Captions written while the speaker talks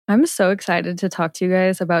I'm so excited to talk to you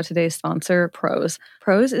guys about today's sponsor, Prose.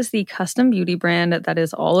 Prose is the custom beauty brand that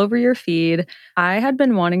is all over your feed. I had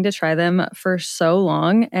been wanting to try them for so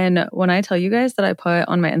long. And when I tell you guys that I put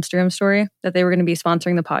on my Instagram story that they were going to be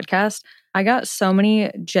sponsoring the podcast, I got so many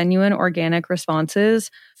genuine organic responses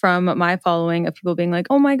from my following of people being like,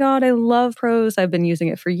 oh my God, I love Prose. I've been using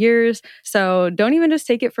it for years. So don't even just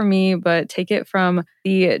take it from me, but take it from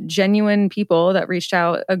the genuine people that reached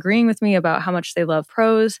out agreeing with me about how much they love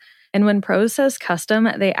Prose. And when Prose says custom,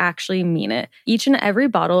 they actually mean it. Each and every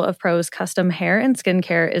bottle of Prose custom hair and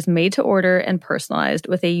skincare is made to order and personalized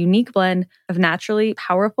with a unique blend of naturally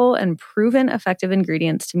powerful and proven effective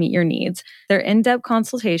ingredients to meet your needs. Their in-depth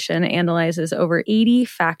consultation analyzes over 80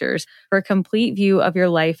 factors for a complete view of your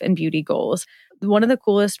life and beauty goals. One of the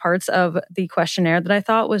coolest parts of the questionnaire that I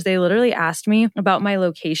thought was they literally asked me about my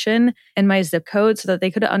location and my zip code so that they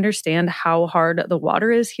could understand how hard the water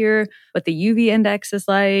is here, what the UV index is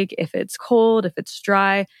like, if it's cold, if it's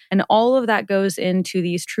dry, and all of that goes into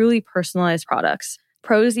these truly personalized products.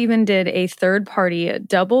 Prose even did a third-party,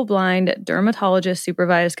 double-blind,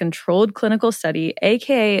 dermatologist-supervised controlled clinical study,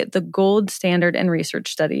 aka the gold standard in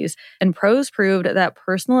research studies, and Prose proved that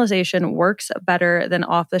personalization works better than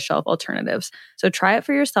off-the-shelf alternatives. So try it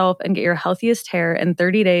for yourself and get your healthiest hair in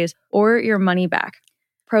 30 days or your money back.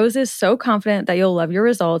 Prose is so confident that you'll love your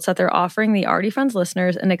results that they're offering the Already Friends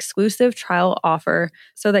listeners an exclusive trial offer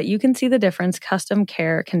so that you can see the difference custom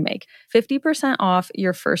care can make. 50% off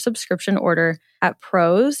your first subscription order at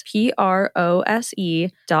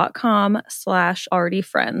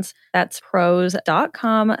prose.com/alreadyfriends. That's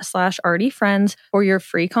prose.com/alreadyfriends for your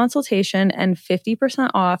free consultation and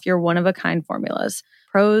 50% off your one-of-a-kind formulas.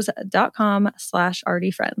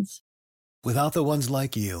 prose.com/alreadyfriends. Without the ones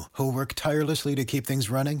like you, who work tirelessly to keep things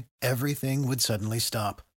running, everything would suddenly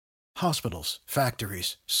stop. Hospitals,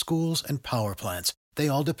 factories, schools, and power plants, they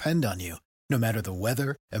all depend on you. No matter the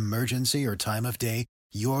weather, emergency, or time of day,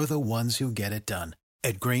 you're the ones who get it done.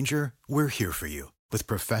 At Grainger, we're here for you with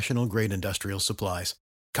professional-grade industrial supplies.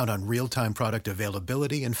 Count on real-time product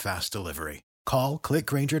availability and fast delivery. Call, click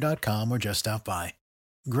Grainger.com, or just stop by.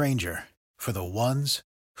 Grainger, for the ones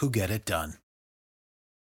who get it done.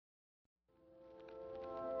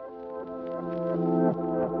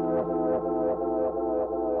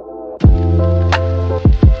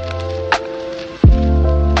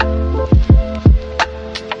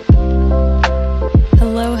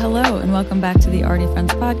 Hello, and welcome back to the Already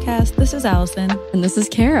Friends podcast. This is Allison. And this is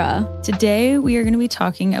Kara. Today, we are going to be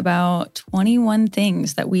talking about 21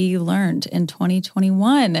 things that we learned in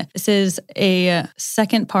 2021. This is a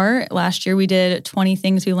second part. Last year, we did 20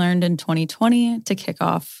 things we learned in 2020 to kick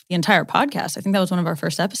off the entire podcast. I think that was one of our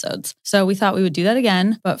first episodes. So we thought we would do that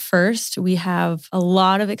again. But first, we have a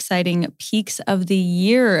lot of exciting peaks of the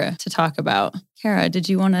year to talk about. Kara, did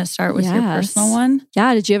you want to start with your personal one?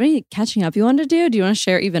 Yeah. Did you have any catching up you wanted to do? Do you want to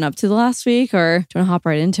share even up to the last week, or do you want to hop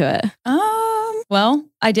right into it? Well,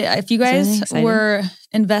 I did. If you guys were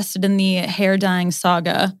invested in the hair dyeing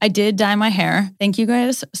saga, I did dye my hair. Thank you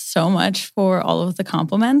guys so much for all of the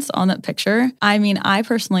compliments on that picture. I mean, I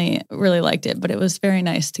personally really liked it, but it was very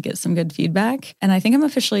nice to get some good feedback. And I think I'm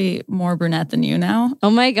officially more brunette than you now. Oh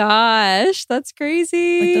my gosh, that's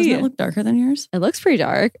crazy. Like, doesn't it look darker than yours? It looks pretty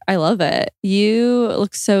dark. I love it. You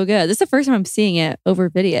look so good. This is the first time I'm seeing it over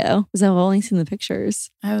video because I've only seen the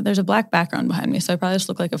pictures. There's a black background behind me, so I probably just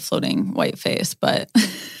look like a floating white face, but...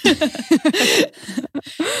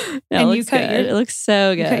 No, it looks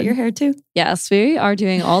so good. You cut your hair too? Yes, we are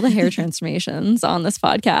doing all the hair transformations on this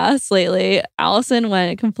podcast lately. Allison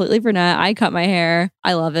went completely brunette. I cut my hair.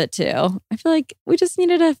 I love it too. I feel like we just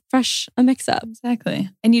needed a mix up. Exactly.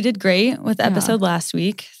 And you did great with the episode last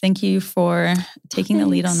week. Thank you for taking the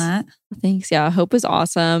lead on that. Thanks. Yeah, Hope was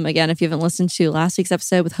awesome. Again, if you haven't listened to last week's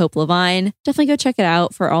episode with Hope Levine, definitely go check it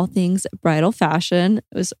out for all things bridal fashion.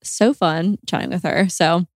 It was so fun chatting with her.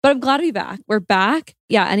 But I'm glad to be back. We're back.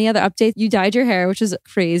 Yeah, any other updates? You dyed your hair, which is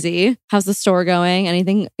crazy. How's the store going?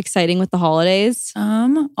 Anything exciting with the holidays?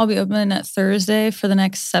 I'll be open at Thursday for the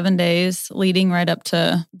next 7 days, leading right up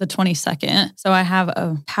to the 22nd. So I have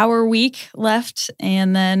a power week left,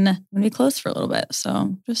 and then I'm going to be closed for a little bit.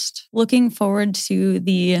 So just looking forward to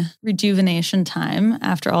the rejuvenation time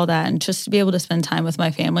after all that, and just to be able to spend time with my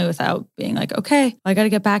family without being like, okay, I got to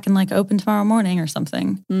get back and like open tomorrow morning or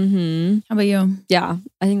something. Mm-hmm. How about you? Yeah,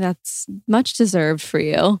 I think that's much deserved for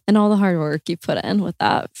you and all the hard work you put in with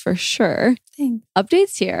that for sure. Thanks.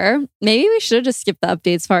 Updates here. Maybe we should have just skipped the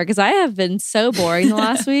updates part because I have been so boring the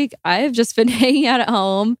last week. I have just been hanging out at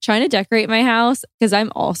home, trying to decorate my house because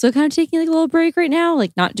I'm also kind of taking like a little break right now,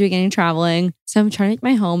 like not doing any traveling. So I'm trying to make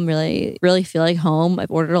my home really, really feel like home.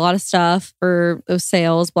 I've ordered a lot of stuff for those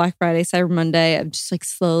sales, Black Friday, Cyber Monday. I'm just like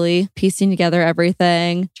slowly piecing together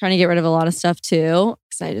everything, trying to get rid of a lot of stuff too.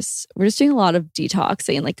 Because we're just doing a lot of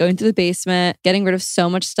detoxing, like going through the basement, getting rid of so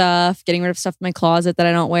much stuff, getting rid of stuff in my closet that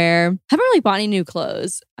I don't wear. Haven't really bought any new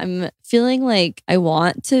clothes. I'm feeling like I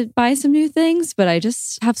want to buy some new things, but I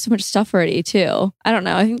just have so much stuff already too. I don't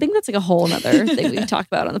know. I think that's like a whole nother thing we can talk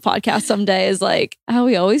about on the podcast someday is like how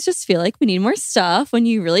we always just feel like we need more stuff when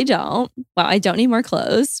you really don't. Wow, I don't need more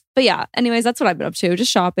clothes. But yeah, anyways, that's what I've been up to.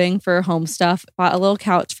 Just shopping for home stuff. Bought a little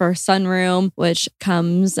couch for our sunroom, which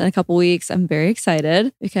comes in a couple weeks. I'm very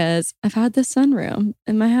excited because I've had this sunroom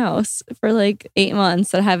in my house for like 8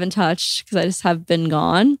 months that I haven't touched because I just have been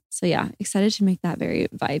gone. So yeah, excited to make that very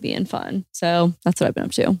vibey and fun. So that's what I've been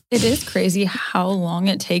up to. It is crazy how long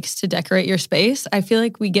it takes to decorate your space. I feel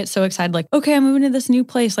like we get so excited, like, okay, I'm moving to this new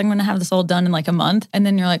place. I'm going to have this all done in like a month. And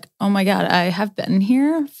then you're like, oh my God, I have been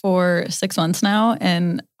here for 6 months now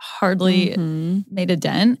and hardly made a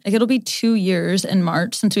dent. Like it'll be 2 years in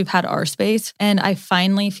March since we've had our space. And I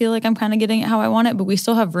finally feel like I'm kind of getting it how I want it, but we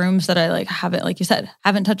still have rooms that I like haven't, like you said,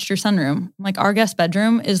 haven't touched your sunroom. Like our guest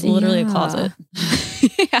bedroom is literally a closet.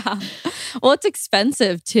 Yeah. Well, it's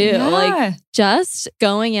expensive too. Yeah. Like just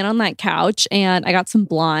going in on that couch and I got some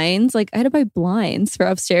blinds. Like I had to buy blinds for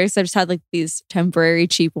upstairs. I just had like these temporary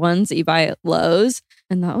cheap ones that you buy at Lowe's.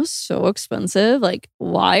 And that was so expensive. Like,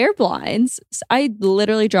 why are blinds? I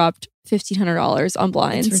literally dropped $1,500 on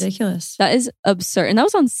blinds. It's ridiculous. That is absurd. And that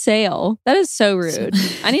was on sale. That is so rude.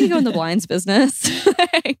 I need to go in the blinds business.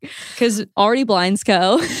 Because already blinds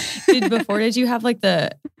go. Did you have like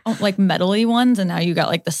the like metally ones and now you got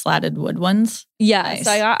like the slatted wood ones? Yeah. Nice.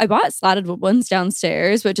 So I bought slatted wood ones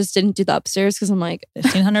downstairs, but just didn't do the upstairs because I'm like,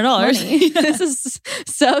 $1,500. This is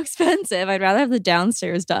so expensive. I'd rather have the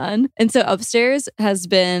downstairs done. And so upstairs has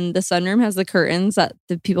been, the sunroom has the curtains that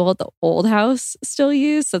the people at the old house still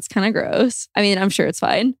use. So it's kind of gross. I mean, I'm sure it's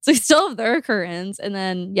fine. So I still have their curtains. And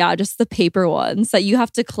then, yeah, just the paper ones that you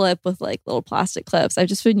have to clip with like little plastic clips. I've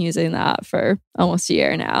just been using that for almost a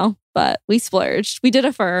year now. But we splurged. We did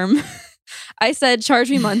Affirm. I said, charge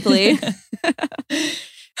me monthly.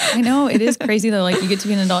 I know it is crazy though. Like you get to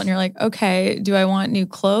be an adult and you're like, okay, do I want new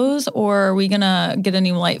clothes or are we going to get a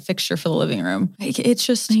new light fixture for the living room? Like, it's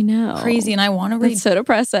just crazy. And I want to It's so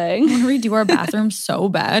depressing. I want to redo our bathroom so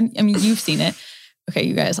bad. I mean, you've seen it. Okay,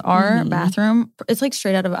 you guys, our bathroom, it's like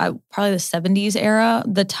straight out of probably the 70s era.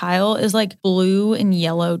 The tile is like blue and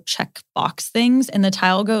yellow check box things. And the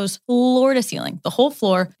tile goes floor to ceiling. The whole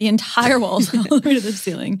floor, the entire walls, all the way to the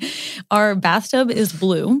ceiling. Our bathtub is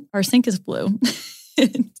blue. Our sink is blue.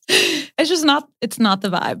 It's just not, it's not the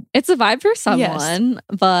vibe. It's a vibe for someone,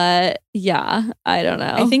 but yeah, I don't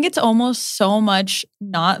know. I think it's almost so much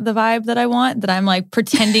not the vibe that I want that I'm like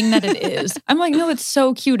pretending that it is. I'm like, no, it's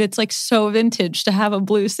so cute. It's like so vintage to have a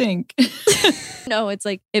blue sink. No, it's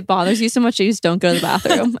like, it bothers you so much. You just don't go to the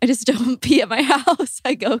bathroom. I just don't pee at my house.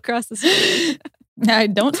 I go across the street. I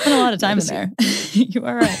don't spend a lot of time in there. You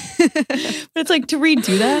are right. But it's like to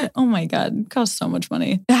redo that, oh my God, it costs so much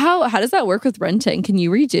money. How does that work with renting? Can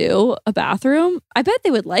you redo a bathroom? I bet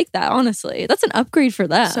they would like that, honestly. That's an upgrade for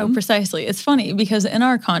them. So precisely. It's funny because in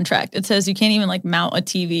our contract, it says you can't even like mount a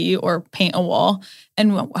TV or paint a wall.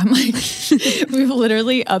 And I'm like, we've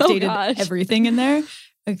literally updated everything in there.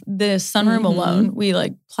 Like the sunroom alone, we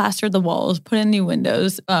like plastered the walls, put in new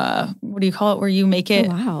windows. What do you call it? Where you make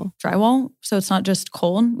it drywall, so it's not just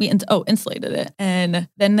cold. We insulated it, and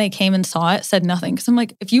then they came and saw it, said nothing. Because I'm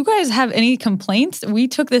like, if you guys have any complaints, we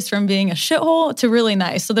took this from being a shithole to really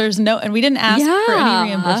nice. So there's no, and we didn't ask for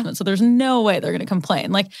any reimbursement. So there's no way they're going to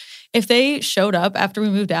complain. Like if they showed up after we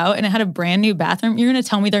moved out and it had a brand new bathroom, you're going to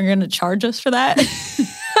tell me they're going to charge us for that?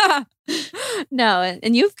 No,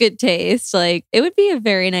 and you have good taste. Like it would be a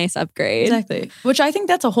very nice upgrade. Exactly. Which I think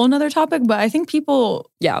that's a whole nother topic, but I think people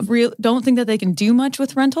don't think that they can do much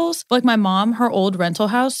with rentals. Like my mom, her old rental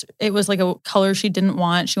house, it was like a color she didn't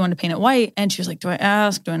want. She wanted to paint it white. And she was like, do I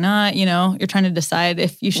ask? Do I not? You know, you're trying to decide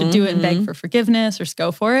if you should do it and beg for forgiveness or just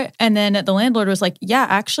go for it. And then the landlord was like, yeah,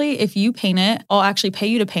 actually, if you paint it, I'll actually pay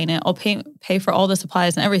you to paint it. I'll pay for all the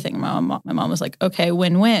supplies and everything. My mom was like, okay,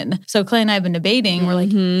 win-win. So Clay and I have been debating. We're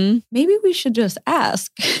like, maybe we should just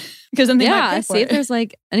ask because then they might Yeah, pay for see if it. there's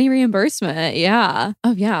like any reimbursement. Yeah.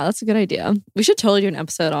 Oh yeah, that's a good idea. We should totally do an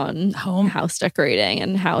episode on Home. house decorating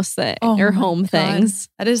and house thing Oh or my home God. things.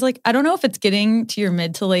 That is like, I don't know if it's getting to your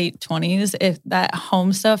mid to late 20s, if that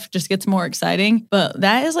home stuff just gets more exciting, but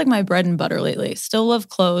that is like my bread and butter lately. Still love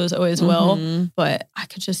clothes, always will, Mhm. but I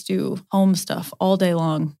could just do home stuff all day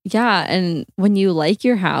long. Yeah, and when you like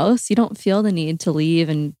your house, you don't feel the need to leave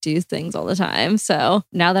and do things all the time. So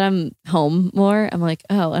now that I'm home more, I'm like,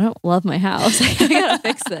 oh, I don't love my house. I gotta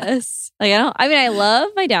fix this. Like I love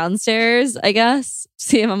my downstairs, I guess.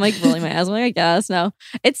 See if I'm like rolling my eyes. I'm like, I guess. No.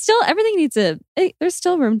 It's still everything needs there's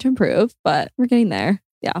still room to improve, but we're getting there.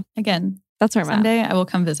 Yeah. Again, That's where I'm at. someday I will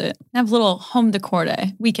come visit. Have a little home decor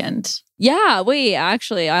day weekend. Yeah, wait,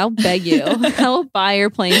 actually, I'll beg you. I'll buy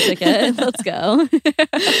your plane ticket. Let's go. All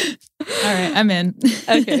right, I'm in.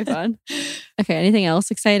 Okay, fun. Okay, anything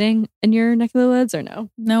else exciting in your neck of the woods or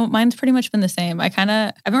no? No, mine's pretty much been the same. I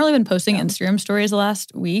haven't really been posting Instagram stories the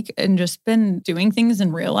last week and just been doing things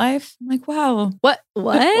in real life. I'm like, wow. What?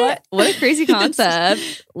 What? What a crazy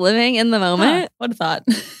concept. Living in the moment. What a thought.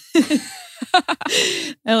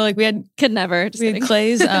 Like we had Could never. Just kidding.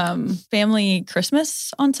 Clay's family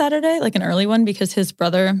Christmas on Saturday, like an early one, because his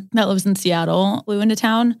brother that lives in Seattle flew into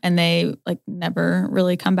town and they like never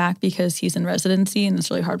really come back because he's in residency and it's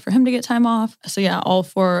really hard for him to get time off. So yeah, all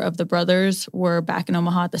four of the brothers were back in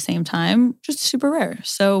Omaha at the same time, just super rare.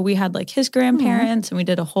 So we had like his grandparents and we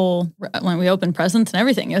did a whole, like we opened presents and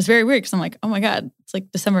everything. It was very weird because I'm like, oh my God, it's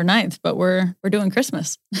like December 9th, but we're doing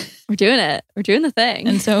Christmas. We're doing it. We're doing the thing.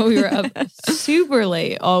 And so we were up super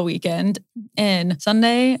late all weekend. And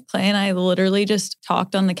Sunday, Clay and I literally just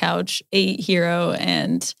talked on the couch, ate Hero,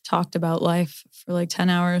 and talked about life for like 10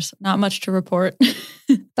 hours. Not much to report.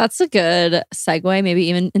 That's a good segue, maybe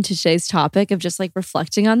even into today's topic of just like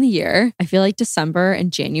reflecting on the year. I feel like December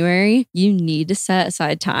and January, you need to set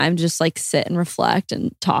aside time to just like sit and reflect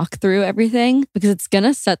and talk through everything because it's going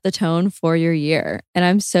to set the tone for your year. And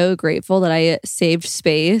I'm so grateful that I saved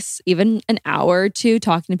space, even an hour or two,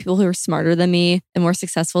 talking to people who are smarter than me and more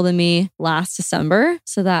successful than me last December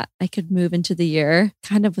so that I could move into the year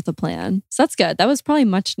kind of with a plan. So that's good. That was probably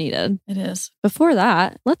much needed. It is. Before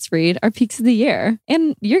that, let's read our peaks of the year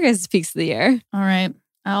and your guys' peaks of the year. All right.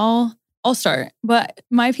 I'll start. But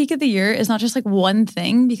my peak of the year is not just like one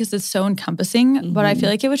thing because it's so encompassing, but I feel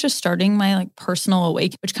like it was just starting my like personal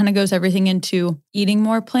awakening, which kind of goes everything into eating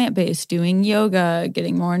more plant-based, doing yoga,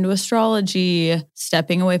 getting more into astrology,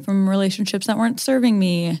 stepping away from relationships that weren't serving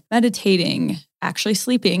me, meditating, actually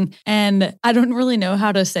sleeping. And I don't really know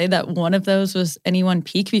how to say that one of those was any one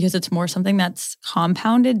peak because it's more something that's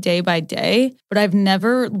compounded day by day, but I've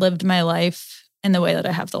never lived my life in the way that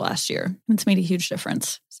I have the last year. It's made a huge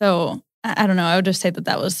difference. So I don't know. I would just say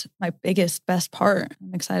that was my best part.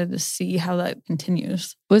 I'm excited to see how that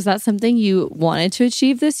continues. Was that something you wanted to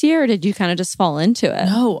achieve this year or did you kind of just fall into it?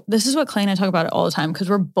 No, this is what Clay and I talk about it all the time because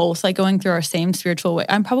we're both like going through our same spiritual way.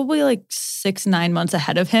 I'm probably like 6-9 months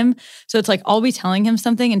ahead of him. So it's like I'll be telling him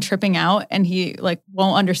something and tripping out and he like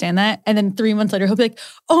won't understand that. And then 3 months later, he'll be like,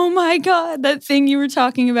 oh my God, that thing you were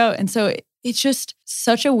talking about. And so it's just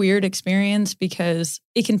such a weird experience because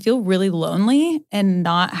it can feel really lonely and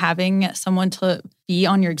not having someone to be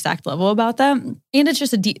on your exact level about that. And it's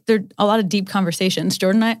just there are a lot of deep conversations.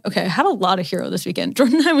 Jordan and I had a lot of Hero this weekend.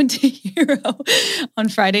 Jordan and I went to Hero on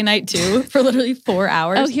Friday night too for literally 4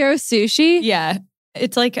 hours. Oh, Hero Sushi? Yeah.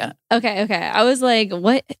 It's like Okay. I was like,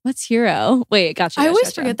 what's Hero? Wait, gotcha. I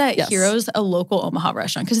always forget that Yes. Hero's a local Omaha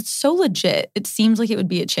restaurant because it's so legit. It seems like it would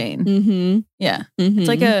be a chain. Mm-hmm. Yeah. Mm-hmm. It's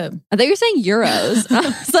like I thought you were saying euros. I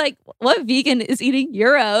was like, what vegan is eating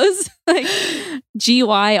euros? Like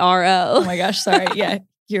GYRO. oh my gosh, sorry. Yeah.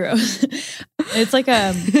 Heroes. It's like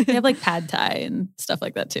they have like pad thai and stuff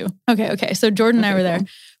like that too. Okay. So Jordan and I were there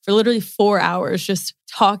for literally 4 hours just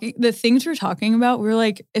talking. The things we're talking about, we were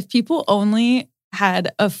like, if people only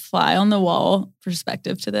had a fly on the wall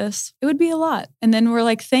perspective to this, it would be a lot. And then we're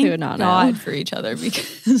like, thank God for each other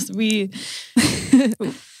because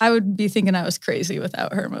I would be thinking I was crazy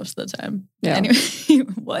without her most of the time. Yeah. Anyway,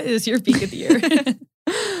 what is your peak of the year?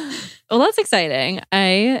 Well, that's exciting.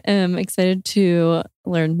 I am excited to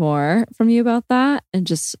learn more from you about that. And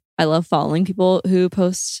just, I love following people who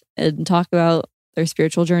post and talk about their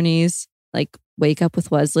spiritual journeys, like Wake Up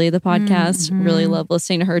with Wesley, the podcast. Really love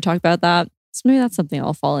listening to her talk about that. So maybe that's something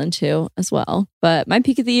I'll fall into as well. But my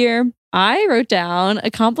peak of the year, I wrote down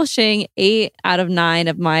accomplishing 8 out of 9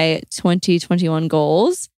 of my 2021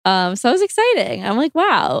 goals. So it was exciting. I'm like,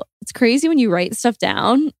 wow, it's crazy when you write stuff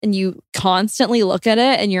down and you constantly look at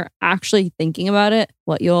it and you're actually thinking about it,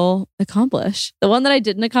 what you'll accomplish. The one that I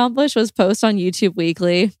didn't accomplish was post on YouTube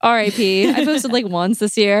weekly. RIP. I posted like once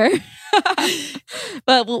this year,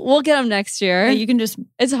 but we'll get them next year. Yeah, you can just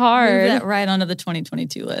it's hard. move that right onto the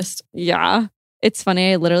 2022 list. Yeah. It's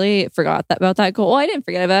funny. I literally forgot about that goal. Well, I didn't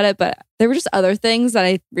forget about it, but there were just other things that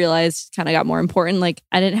I realized kind of got more important. Like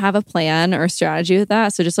I didn't have a plan or a strategy with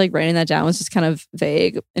that. So just like writing that down was just kind of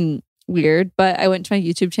vague and weird. But I went to my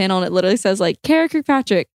YouTube channel and it literally says like Kara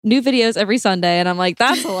Kirkpatrick, new videos every Sunday. And I'm like,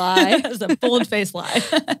 that's a lie. That's a bold-faced lie.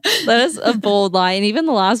 That is a bold lie. And even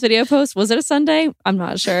the last video post, was it a Sunday? I'm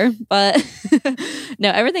not sure. But no,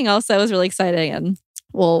 everything else that was really exciting. And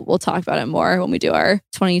we'll talk about it more when we do our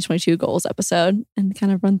 2022 goals episode and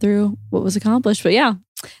kind of run through what was accomplished. But yeah,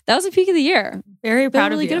 that was a peak of the year. Very proud Feel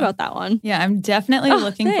really of you. good about that one. Yeah, I'm definitely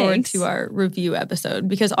looking forward Thanks. to our review episode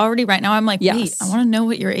because already right now I'm like, wait, Yes. I want to know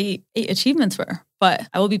what your eight achievements were. But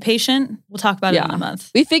I will be patient. We'll talk about it in a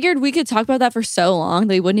month. We figured we could talk about that for so long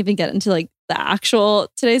that we wouldn't even get into like the actual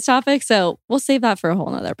today's topic. So we'll save that for a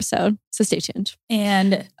whole nother episode. So stay tuned.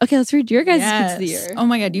 And Okay, let's read your guys' kids of the yes. year. Oh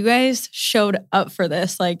my God, you guys showed up for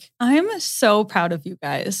this. Like, I'm so proud of you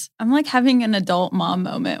guys. I'm like having an adult mom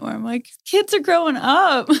moment where I'm like, kids are growing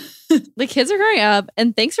up. The kids are growing up,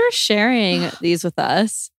 and thanks for sharing these with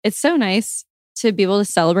us. It's so nice to be able to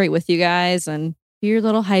celebrate with you guys and be your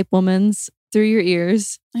little hype womans through your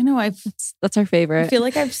ears. I know. That's our favorite. I feel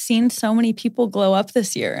like I've seen so many people glow up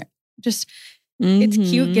this year. Just, it's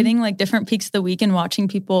cute Mhm. getting like different peaks of the week and watching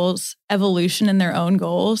people's evolution in their own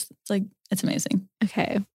goals. It's like, it's amazing.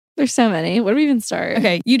 Okay. There's so many. Where do we even start?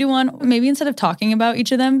 Okay, you do one. Maybe instead of talking about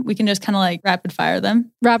each of them, we can just kind of like rapid fire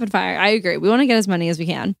them. Rapid fire. I agree. We want to get as many as we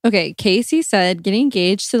can. Okay. Casey said, getting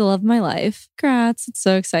engaged to the love of my life. Congrats. It's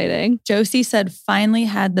so exciting. Josie said, finally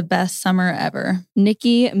had the best summer ever.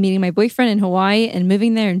 Nikki, meeting my boyfriend in Hawaii and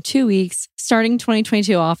moving there in 2 weeks, starting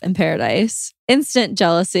 2022 off in paradise. Instant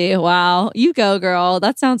jealousy. Wow. You go, girl.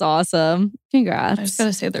 That sounds awesome. Congrats. I just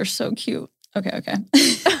gotta say, they're so cute. Okay.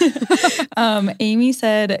 Amy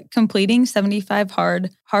said, completing 75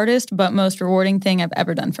 hardest but most rewarding thing I've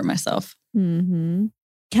ever done for myself. Mm-hmm.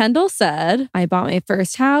 Kendall said, I bought my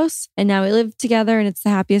first house and now we live together and it's the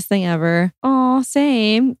happiest thing ever. Aw,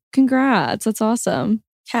 same. Congrats. That's awesome.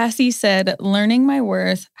 Cassie said, learning my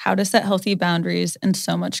worth, how to set healthy boundaries, and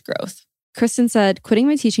so much growth. Kristen said, quitting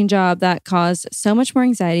my teaching job that caused so much more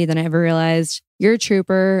anxiety than I ever realized. You're a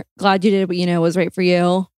trooper. Glad you did what you know was right for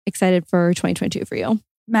you. Excited for 2022 for you.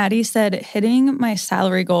 Maddie said, hitting my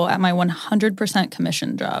salary goal at my 100%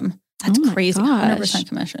 commission job. That's Oh my crazy. gosh. 100%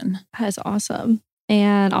 commission. That is awesome.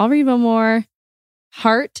 And I'll read one more.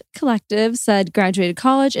 Heart Collective said, graduated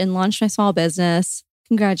college and launched my small business.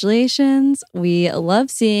 Congratulations. We love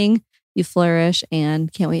seeing you flourish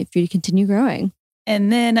and can't wait for you to continue growing.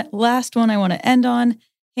 And then last one I want to end on,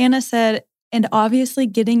 Hannah said, and obviously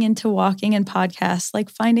getting into walking and podcasts, like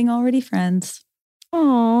finding already friends.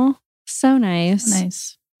 Aw, so nice.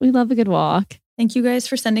 Nice. We love a good walk. Thank you guys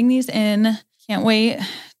for sending these in. Can't wait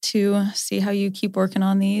to see how you keep working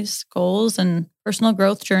on these goals and personal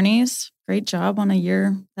growth journeys. Great job on a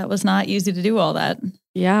year. That was not easy to do all that.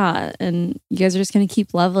 Yeah. And you guys are just going to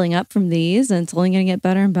keep leveling up from these and it's only going to get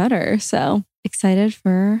better and better. So excited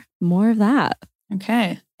for more of that.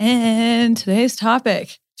 Okay. And today's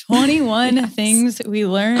topic, 21 Yes. things we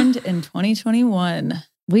learned in 2021.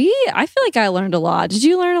 I feel like I learned a lot. Did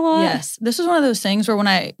you learn a lot? Yes. This was one of those things where when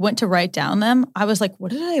I went to write down them, I was like,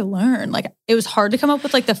 what did I learn? Like, it was hard to come up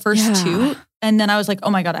with like the first Yeah. two. And then I was like, oh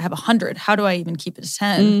my God, I have 100. How do I even keep it to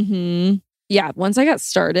 10? Mm-hmm. Yeah. Once I got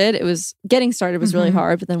started, getting started was really Mhm.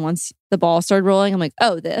 hard. But then once the ball started rolling, I'm like,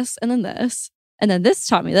 oh, this, and then this. And then this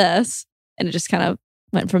taught me this. And it just kind of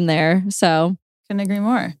went from there. So Couldn't agree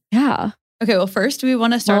more. yeah. Okay, well, first we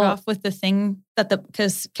want to start Well- off with the thing that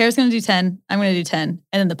because Kara's going to do 10, I'm going to do 10.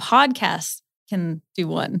 And then the podcast can do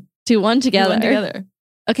one. Do one Do together. one together.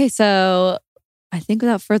 Okay. So I think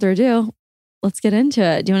without further ado, let's get into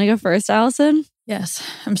it. Do you want to go first, Allison? Yes,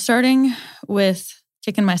 I'm starting with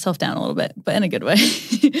kicking myself down a little bit, but in a good way.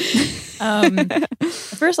 The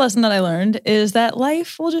first lesson that I learned is that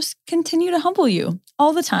life will just continue to humble you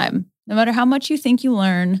all the time. No matter how much you think you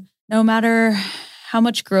learn, no matter how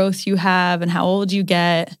much growth you have and how old you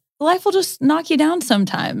get, life will just knock you down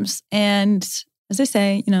sometimes. And as I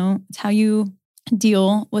say, it's how you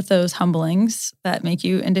deal with those humblings that make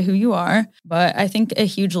you into who you are. But I think a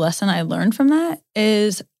huge lesson I learned from that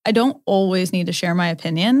is I don't always need to share my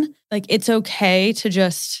opinion. Like, it's okay to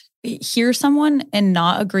just hear someone and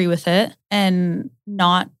not agree with it and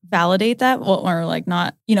not validate that or like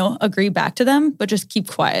not, agree back to them, but just keep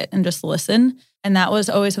quiet and just listen. And that was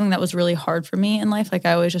always something that was really hard for me in life. Like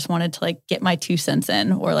I always just wanted to like get my 2 cents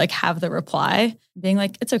in or like have the reply, being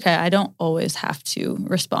like, it's okay. I don't always have to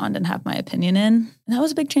respond and have my opinion in. And that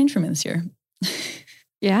was a big change for me this year.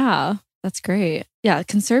 Yeah, that's great. Yeah,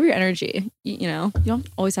 conserve your energy. You don't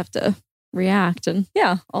always have to react and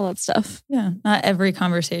all that stuff. Yeah, not every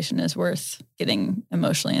conversation is worth getting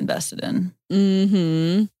emotionally invested in.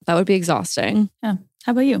 That would be exhausting. Yeah.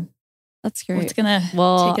 How about you? That's great. What's gonna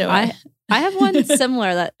take it away? I have one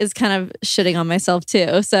similar that is kind of shitting on myself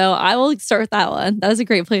too. So I will start with that one. That is a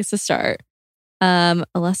great place to start. A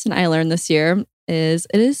lesson I learned this year is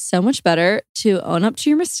it is so much better to own up to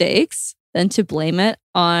your mistakes than to blame it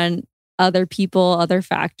on other people, other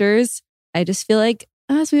factors. I just feel like,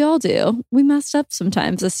 as we all do, we messed up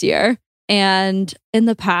sometimes this year. And in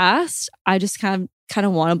the past, I just kind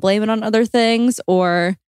of want to blame it on other things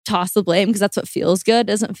or toss the blame because that's what feels good.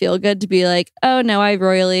 It doesn't feel good to be like, oh no, I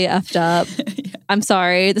royally effed up. Yeah. I'm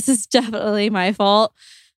sorry. This is definitely my fault.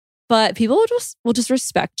 But people will just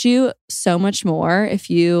respect you so much more if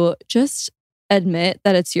you just admit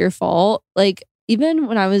that it's your fault. Like even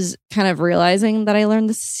when I was kind of realizing that I learned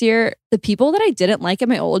this year, the people that I didn't like at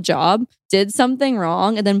my old job did something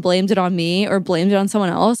wrong and then blamed it on me or blamed it on someone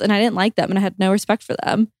else. And I didn't like them and I had no respect for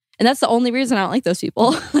them. And that's the only reason I don't like those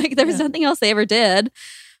people. Like there was nothing else they ever did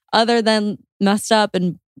other than messed up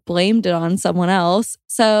and blamed it on someone else.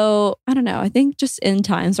 So I don't know. I think just in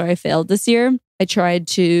times where I failed this year, I tried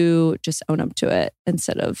to just own up to it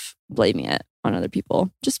instead of blaming it on other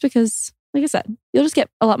people. Just because, like I said, you'll just get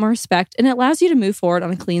a lot more respect and it allows you to move forward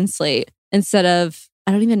on a clean slate instead of,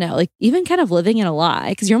 I don't even know, like even kind of living in a lie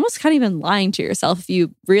because you're almost kind of even lying to yourself if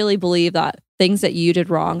you really believe that things that you did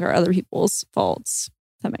wrong are other people's faults.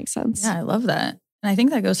 If that makes sense. Yeah, I love that. And I think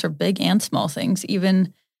that goes for big and small things.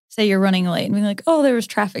 Even say you're running late and being like, oh, there was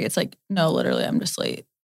traffic. It's like, no, literally, I'm just late.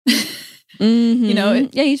 You know? You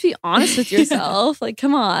have to be honest with yourself. Like,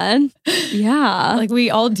 come on. Yeah. Like we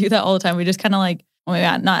all do that all the time. We just kind of like, oh my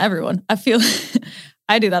God, not everyone. I feel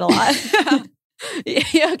I do that a lot.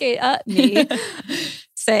 Yeah, okay, me.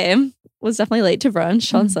 Same. Was definitely late to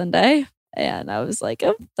brunch on Sunday. And I was like,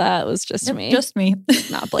 oh, that was just me. Just me.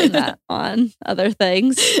 Not blame that on other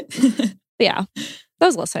things. But yeah, that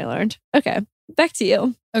was a lesson I learned. Okay, back to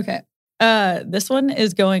you. Okay. This one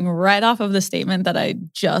is going right off of the statement that I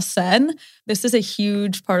just said. This is a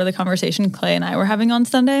huge part of the conversation Clay and I were having on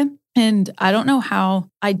Sunday. And I don't know how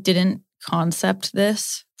I didn't concept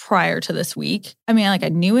this prior to this week. I mean, I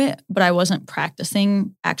knew it, but I wasn't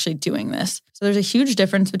practicing actually doing this. So there's a huge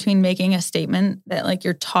difference between making a statement that like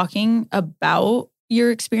you're talking about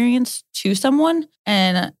your experience to someone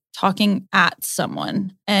and talking at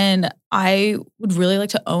someone. And I would really like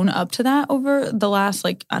to own up to that over the last,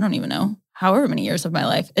 I don't even know, however many years of my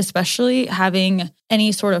life, especially having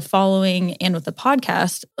any sort of following and with the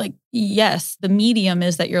podcast. Yes, the medium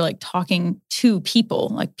is that you're talking to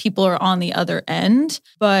people, people are on the other end,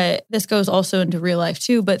 but this goes also into real life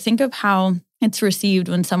too. But think of how it's received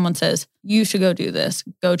when someone says, you should go do this,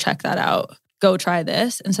 go check that out, go try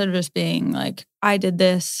this, instead of just being like, I did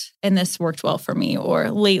this and this worked well for me,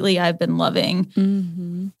 or lately I've been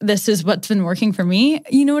loving, this is what's been working for me.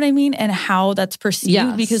 You know what I mean? And how that's perceived.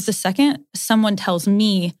 Yes. Because the second someone tells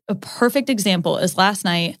me, a perfect example is last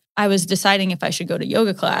night, I was deciding if I should go to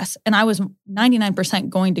yoga class and I was 99%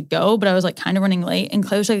 going to go, but I was kind of running late. And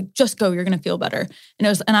Clay was like, just go, you're going to feel better. And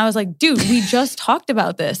I was like, dude, we just talked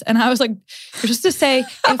about this. And I was like, just to say,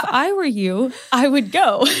 if I were you, I would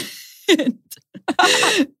go.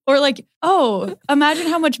 Or oh, imagine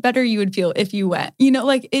how much better you would feel if you went.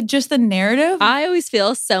 It just the narrative. I always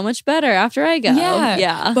feel so much better after I go.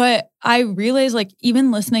 Yeah. But I realize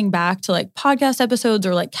even listening back to podcast episodes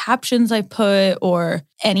or captions I put or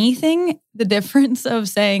anything, the difference of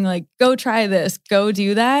saying go try this, go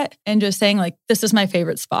do that, and just saying this is my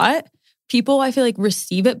favorite spot. People, I feel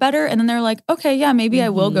receive it better. And then they're like, okay, yeah, maybe I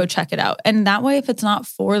will go check it out. And that way, if it's not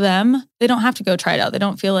for them, they don't have to go try it out. They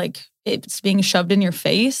don't feel like it's being shoved in your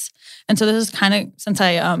face. And so this is kind of, since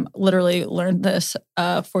I literally learned this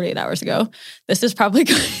 48 hours ago, this is probably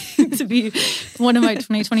going to be one of my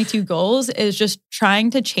 2022 goals, is just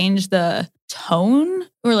trying to change the tone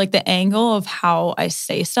or the angle of how I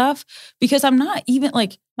say stuff. Because I'm not even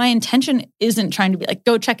my intention isn't trying to be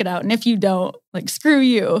go check it out. And if you don't, screw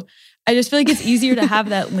you. I just feel it's easier to have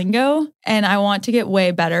that lingo, and I want to get way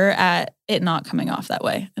better at it not coming off that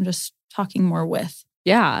way and just talking more with.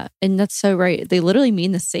 Yeah. And that's so right. They literally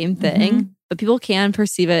mean the same thing, but people can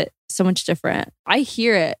perceive it so much different. I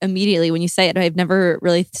hear it immediately when you say it. I've never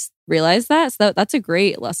really realized that. So that's a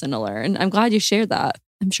great lesson to learn. I'm glad you shared that.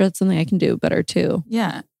 I'm sure that's something I can do better too.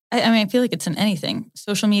 Yeah. I mean, I feel like it's in anything.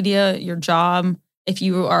 Social media, your job. If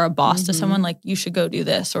you are a boss to someone, like, you should go do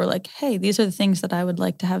this, or like, hey, these are the things that I would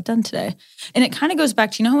like to have done today. And it kind of goes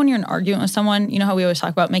back to, you know, how when you're in an argument with someone, you know how we always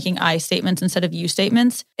talk about making I statements instead of you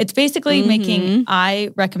statements? It's basically making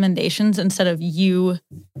I recommendations instead of you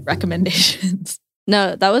recommendations.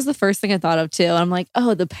 No, that was the first thing I thought of too. And I'm like,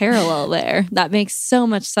 oh, the parallel there. That makes so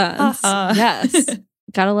much sense. Yes.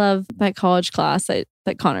 Gotta love that college class that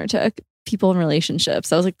Connor took. People in relationships.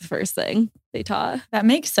 That was like the first thing they taught. That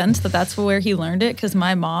makes sense that's where he learned it, because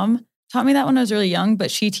my mom taught me that when I was really young,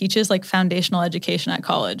 but she teaches like foundational education at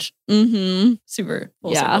college. Super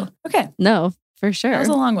full circle. Okay. No, for sure. That was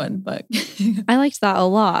a long one, but I liked that a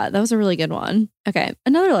lot. That was a really good one. Okay.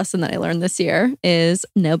 Another lesson that I learned this year is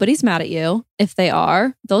nobody's mad at you. If they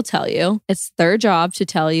are, they'll tell you. It's their job to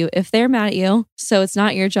tell you if they're mad at you. So it's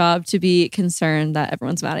not your job to be concerned that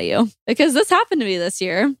everyone's mad at you. Because this happened to me this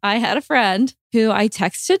year. I had a friend who I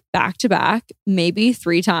texted back to back maybe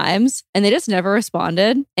 3 times, and they just never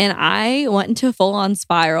responded. And I went into a full on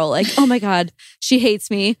spiral like, oh my God, she hates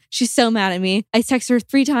me. She's so mad at me. I texted her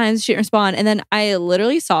 3 times. She didn't respond. And then I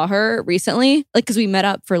literally saw her recently, like, because we met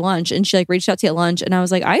up for lunch and she like reached out to me at lunch. And I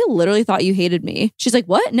was like, I literally thought you hated me. She's like,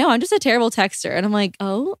 what? No, I'm just a terrible texter. And I'm like,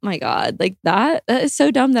 oh my God, like that is so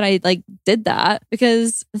dumb that I like did that,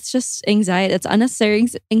 because it's just anxiety. It's unnecessary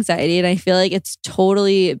anxiety. And I feel like it's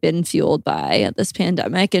totally been fueled by this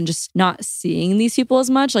pandemic and just not seeing these people as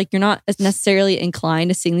much. Like, you're not necessarily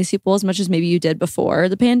inclined to seeing these people as much as maybe you did before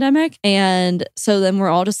the pandemic. And so then we're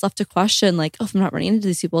all just left to question, like, oh, if I'm not running into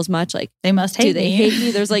these people as much, like, they must hate me. Do they hate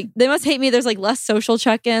me? There's like, they must hate me. There's like less social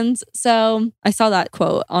check-ins. So I saw that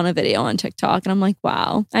quote on a video on TikTok and I'm like,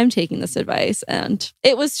 wow, I'm taking this advice. And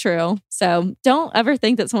it was true. So don't ever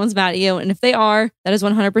think that someone's mad at you. And if they are, that is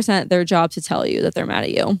 100% their job to tell you that they're mad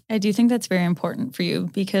at you. I do think that's very important for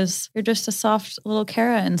you, because you're just a soft little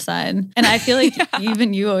Kara inside. And I feel like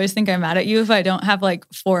even you always think I'm mad at you if I don't have like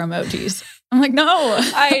 4 emojis. I'm like, no,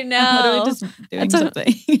 I know. I'm literally just doing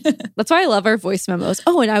something. That's why I love our voice memos.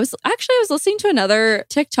 Oh, and I was listening to another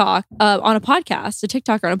TikTok on a podcast, a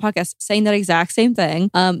TikToker on a podcast saying that exact same thing.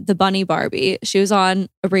 The Bunny Barbie, she was on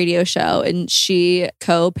a radio show and she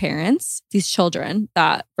co-parents these children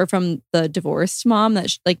that were from the divorced mom that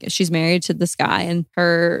she's married to this guy, and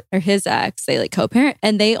her or his ex, they like co-parent,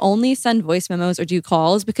 and they only send voice memos or do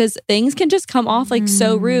calls because things can just come off like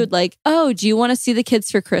so rude. Like, oh, do you want to see the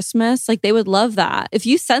kids for Christmas? Like, they would love that. If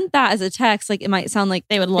you sent that as a text, like, it might sound like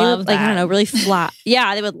they would love that. Like, I don't know, really flat.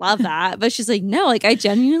 Yeah, they would love that. But she's like, no, like, I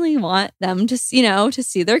genuinely want them to, to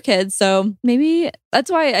see their kids. So maybe that's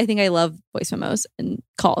why I think I love voice memos and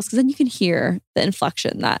calls, because then you can hear the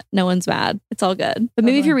inflection that no one's mad. It's all good. But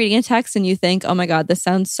maybe if you're reading a text and you think, oh my God, this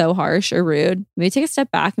sounds so harsh or rude, maybe take a step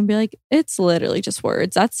back and be like, it's literally just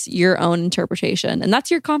words. That's your own interpretation. And that's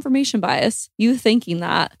your confirmation bias. You thinking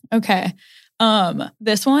that. Okay.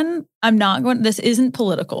 This one, this isn't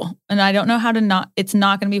political, and I don't know how to it's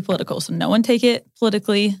not going to be political. So no one take it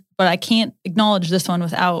politically, but I can't acknowledge this one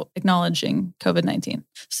without acknowledging COVID-19.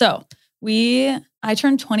 So I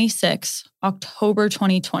turned 26 October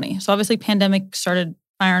 2020. So obviously pandemic started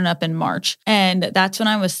firing up in March. And that's when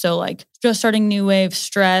I was still like just starting new wave,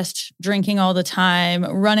 stressed, drinking all the time,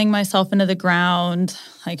 running myself into the ground,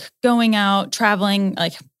 like going out, traveling,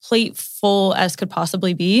 like plate full as could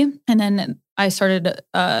possibly be. And then I started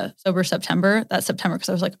sober September, because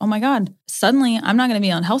I was like, oh my God, suddenly I'm not going to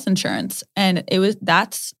be on health insurance. And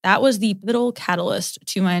that was the pivotal catalyst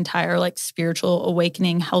to my entire like spiritual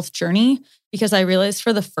awakening health journey, because I realized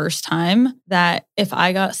for the first time that if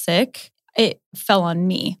I got sick, it fell on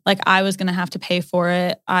me. Like, I was going to have to pay for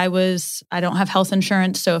it. I don't have health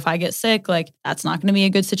insurance. So if I get sick, like, that's not going to be a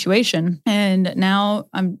good situation. And now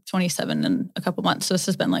I'm 27 in a couple months. So this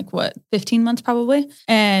has been like, 15 months probably.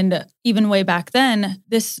 And even way back then,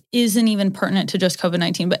 this isn't even pertinent to just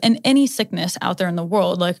COVID-19, but in any sickness out there in the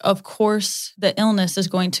world, like, of course, the illness is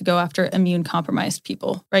going to go after immune compromised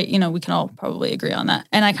people, right? We can all probably agree on that.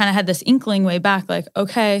 And I kind of had this inkling way back, like,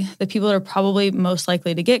 okay, the people that are probably most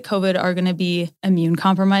likely to get COVID are going to be immune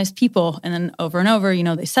compromised people. And then over and over,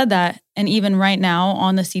 they said that. And even right now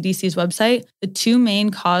on the CDC's website, the two main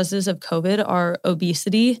causes of COVID are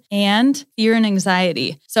obesity and fear and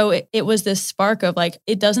anxiety. So it was this spark of like,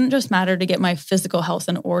 it doesn't just matter to get my physical health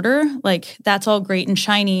in order. Like that's all great and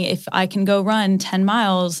shiny if I can go run 10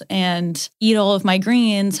 miles and eat all of my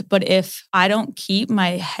greens. But if I don't keep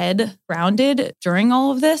my head grounded during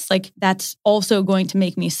all of this, like that's also going to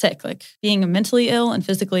make me sick. Like being mentally ill and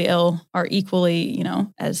physically ill are equally,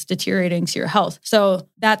 as deteriorating to your health. So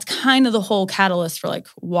that's kind of the whole catalyst for like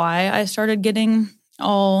why I started getting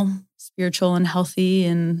all spiritual and healthy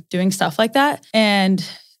and doing stuff like that. And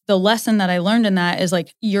the lesson that I learned in that is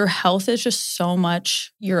like your health is just so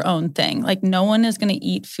much your own thing. Like no one is going to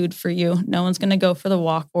eat food for you. No one's going to go for the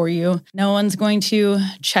walk for you. No one's going to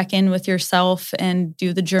check in with yourself and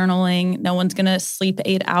do the journaling. No one's going to sleep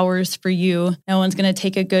 8 hours for you. No one's going to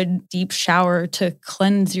take a good deep shower to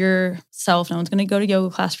cleanse yourself. No one's going to go to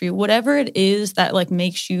yoga class for you. Whatever it is that like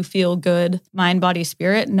makes you feel good, mind, body,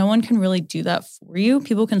 spirit, no one can really do that for you.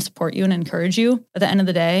 People can support you and encourage you. At the end of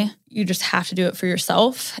the day, you just have to do it for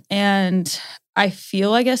yourself. And I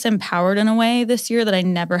feel, I guess, empowered in a way this year that I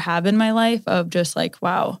never have in my life of just like,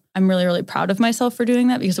 wow, I'm really, really proud of myself for doing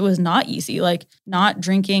that because it was not easy. Like not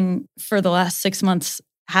drinking for the last 6 months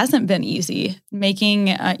hasn't been easy. Making,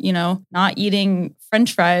 not eating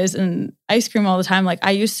French fries and ice cream all the time. Like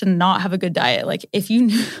I used to not have a good diet. Like if you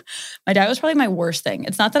knew, my diet was probably my worst thing.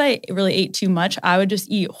 It's not that I really ate too much. I would just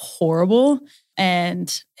eat horrible.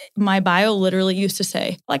 And my bio literally used to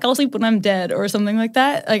say, like, I'll sleep when I'm dead or something like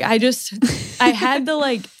that. Like I had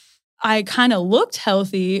the I kind of looked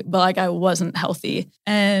healthy, but like I wasn't healthy.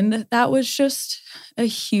 And that was just a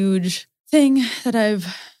huge thing that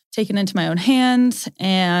I've taken into my own hands.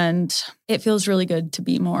 And it feels really good to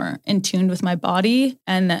be more in tune with my body.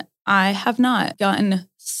 And I have not gotten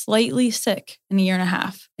slightly sick in a year and a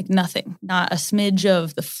half. Like nothing, not a smidge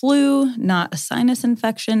of the flu, not a sinus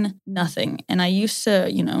infection, nothing. And I used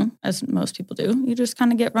to, as most people do, you just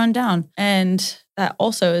kind of get run down. And that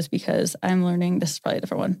also is because I'm learning, this is probably a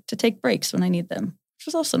different one, to take breaks when I need them, which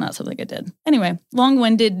was also not something I did. Anyway,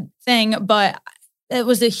 long-winded thing, but it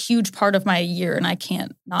was a huge part of my year and I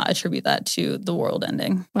can't not attribute that to the world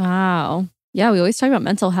ending. Wow. Yeah, we always talk about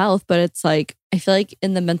mental health, but it's like, I feel like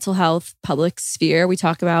in the mental health public sphere, we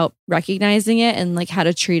talk about recognizing it and like how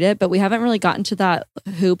to treat it, but we haven't really gotten to that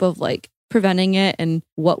hoop of like preventing it and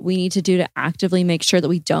what we need to do to actively make sure that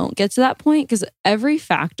we don't get to that point. Because every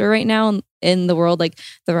factor right now in the world, like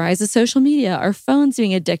the rise of social media, our phones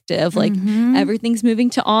being addictive, like everything's moving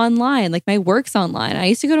to online. Like my work's online. I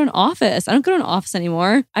used to go to an office. I don't go to an office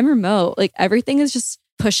anymore. I'm remote. Like everything is just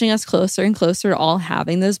pushing us closer and closer to all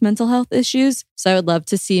having those mental health issues. So I would love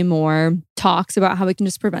to see more talks about how we can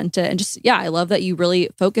just prevent it. And just, I love that you really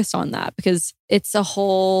focused on that because it's a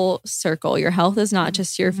whole circle. Your health is not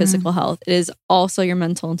just your physical health. It is also your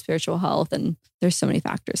mental and spiritual health. And there's so many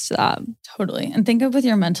factors to that. Totally. And think of with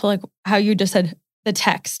your mental, like how you just said the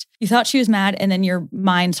text. You thought she was mad and then your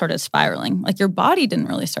mind started spiraling. Like your body didn't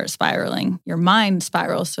really start spiraling. Your mind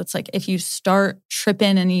spirals. So it's like if you start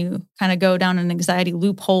tripping and you kind of go down an anxiety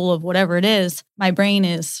loophole of whatever it is, my brain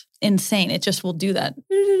is insane. It just will do that.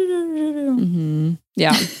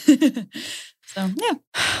 Yeah. So, yeah.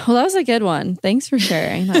 Well, that was a good one. Thanks for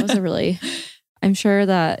sharing. That was a really, I'm sure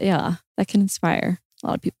that, that can inspire a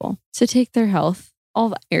lot of people to take their health,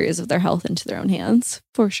 all areas of their health into their own hands,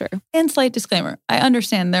 for sure. And slight disclaimer, I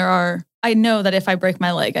understand I know that if I break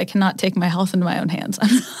my leg, I cannot take my health into my own hands.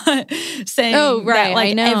 I'm not saying that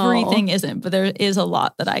like everything isn't, but there is a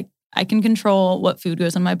lot that I can control, what food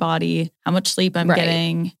goes in my body, how much sleep I'm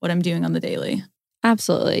getting, what I'm doing on the daily.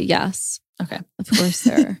 Absolutely. Yes. Okay. Of course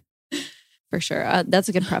there are. For sure. That's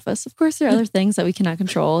a good preface. Of course, there are other things that we cannot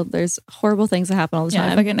control. There's horrible things that happen all the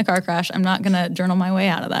time. If I get in a car crash, I'm not going to journal my way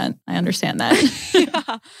out of that. I understand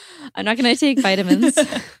that. I'm not going to take vitamins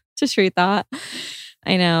to treat that.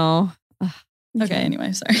 I know. Okay,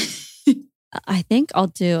 anyway, sorry. I think I'll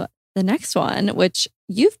do the next one, which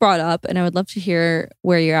you've brought up, and I would love to hear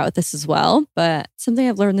where you're at with this as well. But something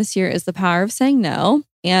I've learned this year is the power of saying no.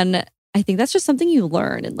 And I think that's just something you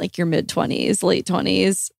learn in like your mid-20s, late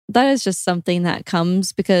 20s. That is just something that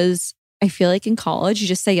comes because I feel like in college, you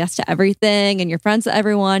just say yes to everything and you're friends with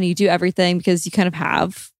everyone. You do everything because you kind of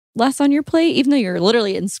have less on your plate, even though you're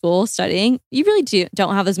literally in school studying. You really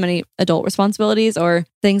don't have as many adult responsibilities or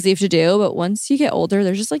things that you have to do. But once you get older,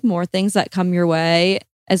 there's just like more things that come your way,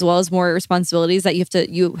 as well as more responsibilities that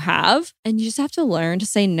you have. And you just have to learn to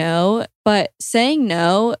say no but saying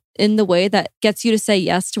no in the way that gets you to say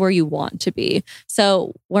yes to where you want to be.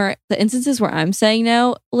 So where the instances where I'm saying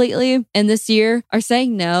no lately and this year are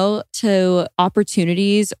saying no to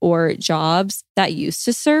opportunities or jobs that used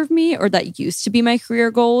to serve me or that used to be my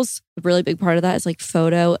career goals. A really big part of that is like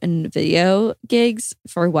photo and video gigs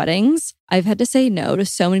for weddings. I've had to say no to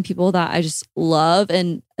so many people that I just love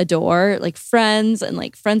and adore, like friends and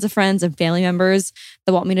like friends of friends and family members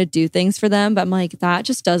that want me to do things for them. But I'm like, that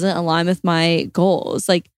just doesn't align with my goals.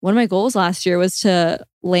 Like one of my goals last year was to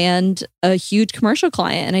land a huge commercial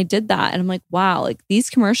client. And I did that. And I'm like, wow, like these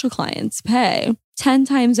commercial clients pay 10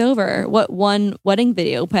 times over what one wedding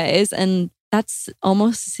video pays. And that's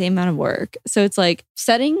almost the same amount of work. So it's like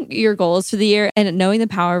setting your goals for the year and knowing the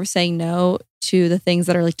power of saying no to the things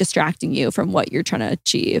that are like distracting you from what you're trying to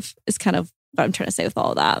achieve is kind of what I'm trying to say with all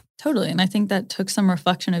of that. Totally. And I think that took some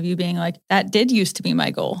reflection of you being like, that did used to be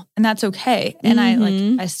my goal and that's okay. And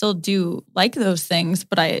I still do like those things,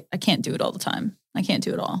 but I can't do it all the time. I can't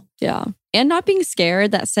do it all. Yeah. And not being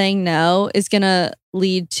scared that saying no is going to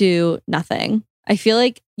lead to nothing. I feel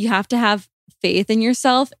like you have to have faith in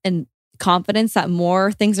yourself and confidence that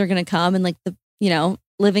more things are going to come and like the,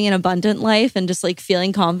 living an abundant life and just like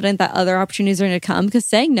feeling confident that other opportunities are going to come, because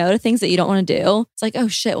saying no to things that you don't want to do, it's like, oh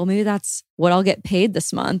shit, well, maybe that's what I'll get paid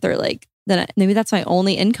this month, or like then maybe that's my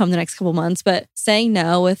only income the next couple months. But saying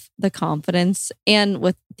no with the confidence and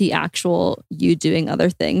with the actual you doing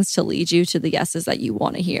other things to lead you to the yeses that you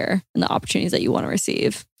want to hear and the opportunities that you want to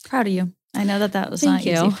receive. Proud of you. I know that was not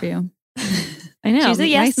easy for you. I know. She's a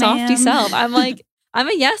yes, my softy self. I'm like, I'm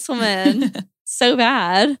a yes woman. So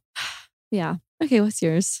bad. Yeah. Okay, what's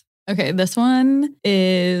yours? Okay, this one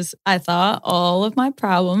is, I thought all of my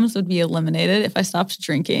problems would be eliminated if I stopped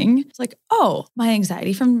drinking. It's like, oh, my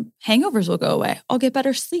anxiety from hangovers will go away. I'll get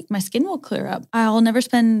better sleep. My skin will clear up. I'll never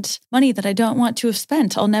spend money that I don't want to have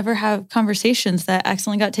spent. I'll never have conversations that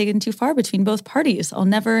accidentally got taken too far between both parties. I'll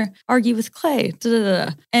never argue with Clay.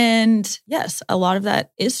 And yes, a lot of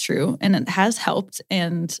that is true and it has helped.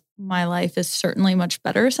 And my life is certainly much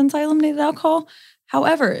better since I eliminated alcohol.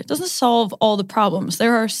 However, it doesn't solve all the problems.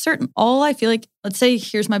 There are I feel like, let's say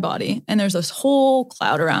here's my body and there's this whole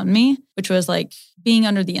cloud around me, which was like being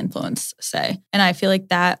under the influence, say. And I feel like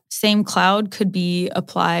that same cloud could be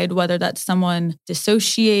applied, whether that's someone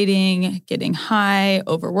dissociating, getting high,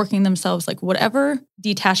 overworking themselves, like whatever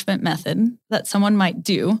detachment method that someone might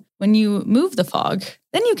do. When you move the fog,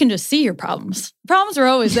 then you can just see your problems. Problems are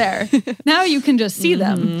always there. Now you can just see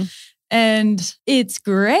them. And it's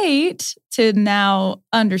great to now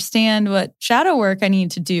understand what shadow work I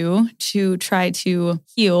need to do to try to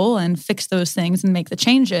heal and fix those things and make the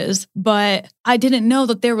changes. But I didn't know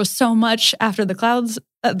that there was so much after the clouds,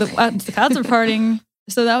 the clouds were parting.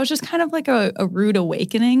 So that was just kind of like a rude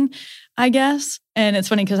awakening, I guess. And it's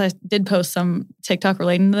funny because I did post some TikTok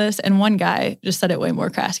relating to this. And one guy just said it way more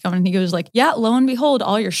crass. And he goes like, yeah, lo and behold,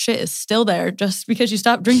 all your shit is still there. Just because you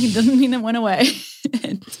stopped drinking doesn't mean it went away.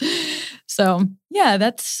 So yeah,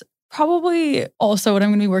 that's probably also what I'm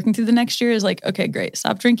going to be working through the next year is like, okay, great.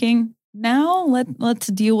 Stop drinking. Now let's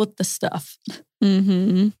deal with the stuff.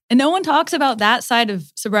 And no one talks about that side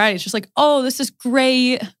of sobriety. It's just like, oh, this is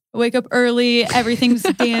great. I wake up early. Everything's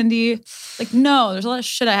dandy. Like, no, there's a lot of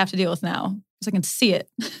shit I have to deal with now because I can see it.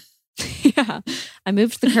 Yeah. I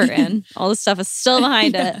moved the curtain. All the stuff is still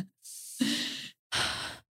behind it.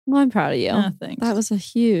 Well, I'm proud of you. Thanks. That was a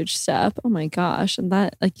huge step. Oh my gosh. And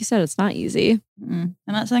that, like you said, it's not easy. I'm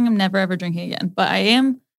not saying I'm never ever drinking again, but I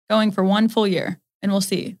am going for 1 full year and we'll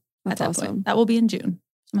see. That's awesome. Point. That will be in June.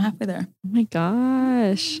 So I'm halfway there. Oh my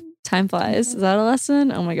gosh. Time flies. Is that a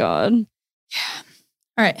lesson? Oh my God. Yeah.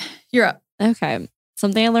 All right. You're up. Okay.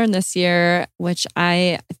 Something I learned this year, which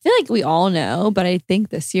I feel like we all know, but I think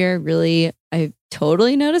this year really, I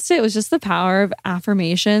totally noticed it, was just the power of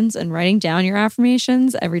affirmations and writing down your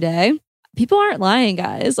affirmations every day. People aren't lying,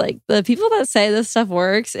 guys. Like the people that say this stuff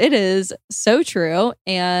works, it is so true.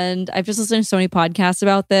 And I've just listened to so many podcasts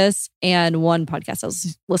about this. And one podcast I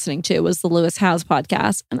was listening to was the Lewis Howes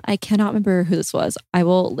podcast. And I cannot remember who this was. I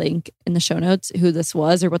will link in the show notes who this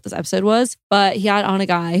was or what this episode was. But he had on a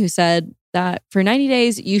guy who said that for 90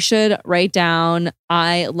 days, you should write down,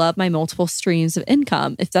 I love my multiple streams of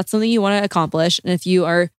income. If that's something you want to accomplish, and if you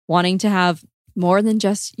are wanting to have more than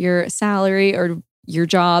just your salary or your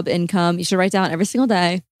job income, you should write down every single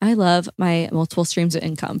day, I love my multiple streams of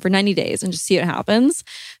income for 90 days and just see what happens.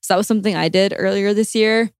 So that was something I did earlier this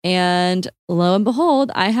year. And lo and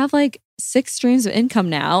behold, I have like 6 streams of income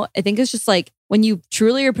now. I think it's just like when you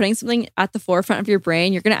truly are putting something at the forefront of your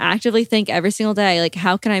brain, you're going to actively think every single day, like,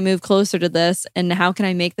 how can I move closer to this? And how can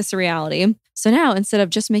I make this a reality? So now, instead of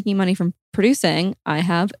just making money from producing, I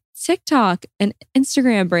have TikTok and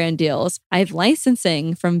Instagram brand deals. I have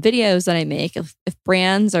licensing from videos that I make. If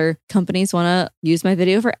brands or companies want to use my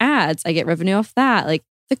video for ads, I get revenue off that. Like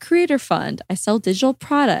the Creator Fund, I sell digital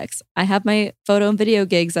products. I have my photo and video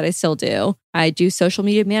gigs that I still do. I do social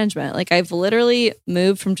media management. Like I've literally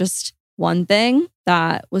moved from just one thing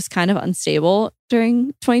that was kind of unstable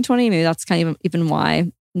during 2020. Maybe that's kind of even why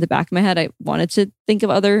in the back of my head, I wanted to think of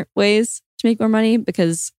other ways to make more money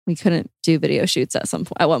because we couldn't do video shoots at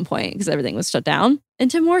one point because everything was shut down,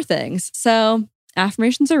 into more things. So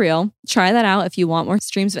affirmations are real. Try that out if you want more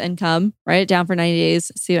streams of income. Write it down for 90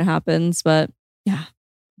 days, see what happens. But yeah.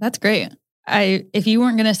 That's great. If you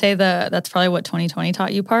weren't going to say that's probably what 2020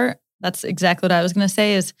 taught you part, that's exactly what I was going to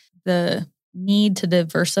say is the need to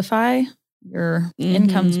diversify your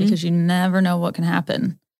incomes because you never know what can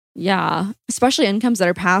happen. Yeah. Especially incomes that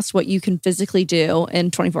are past what you can physically do in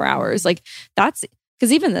 24 hours. Like that's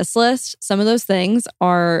because even this list, some of those things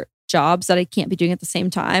are jobs that I can't be doing at the same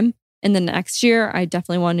time. In the next year, I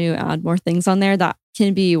definitely want to add more things on there that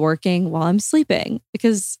can be working while I'm sleeping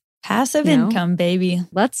because passive income, baby.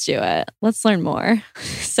 Let's do it. Let's learn more.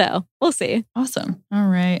 So we'll see. Awesome. All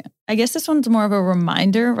right. I guess this one's more of a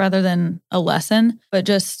reminder rather than a lesson, but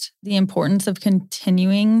just the importance of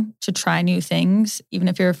continuing to try new things, even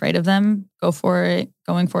if you're afraid of them, go for it,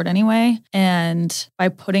 going for it anyway. And by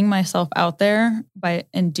putting myself out there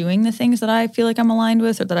and doing the things that I feel like I'm aligned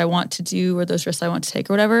with or that I want to do or those risks I want to take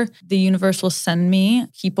or whatever, the universe will send me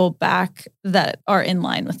people back that are in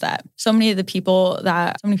line with that. So many people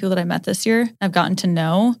that I met this year, I've gotten to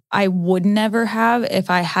know, I would never have if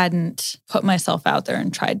I hadn't put myself out there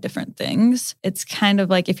and tried different things. It's kind of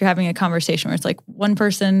like if you're having a conversation where it's like one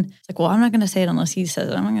person, it's like, well, I'm not going to say it unless he says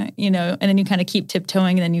it. I'm going to, and then you kind of keep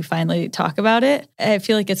tiptoeing and then you finally talk about it. I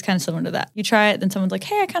feel like it's kind of similar to that. You try it, then someone's like,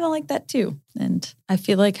 hey, I kind of like that too. And I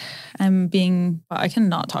feel like I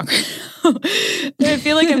cannot talk. I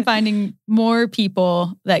feel like I'm finding more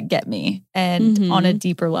people that get me and on a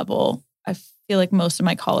deeper level. I feel like most of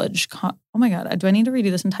my college, oh my God, do I need to redo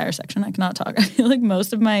this entire section? I cannot talk. I feel like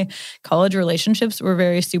most of my college relationships were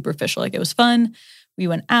very superficial. Like it was fun. We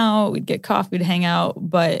went out, we'd get coffee, we'd hang out,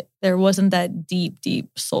 but there wasn't that deep,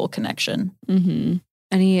 deep soul connection.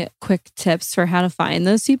 Any quick tips for how to find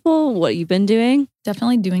those people? What you've been doing?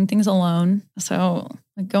 Definitely doing things alone. So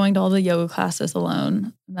like going to all the yoga classes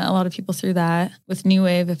alone. Met a lot of people through that. With New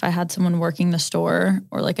Wave, if I had someone working the store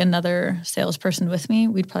or like another salesperson with me,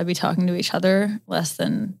 we'd probably be talking to each other less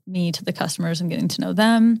than me to the customers and getting to know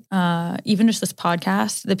them. Even just this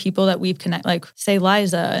podcast, the people that we've connected, like say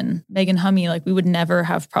Liza and Megan Hummy, like we would never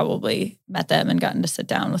have probably met them and gotten to sit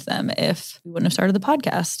down with them if we wouldn't have started the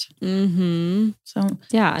podcast. So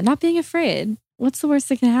yeah, not being afraid. What's the worst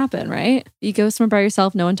that can happen, right? You go somewhere by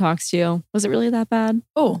yourself, no one talks to you. Was it really that bad?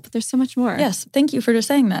 Oh, but there's so much more. Yes. Thank you for just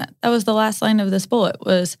saying that. That was the last line of this bullet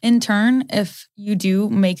was in turn, if you do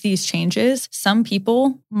make these changes, some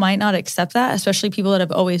people might not accept that, especially people that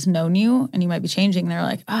have always known you and you might be changing. They're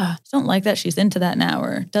like, I don't like that she's into that now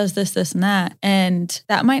or does this, and that. And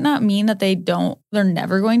that might not mean that they're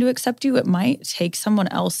never going to accept you. It might take someone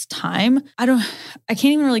else time. I can't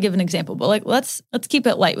even really give an example, but like, let's keep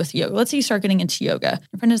it light with yoga. Let's say you start getting into yoga.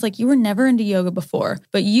 Your friend is like, you were never into yoga before,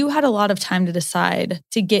 but you had a lot of time to decide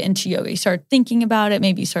to get into yoga. You started thinking about it.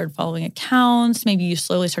 Maybe you started following accounts. Maybe you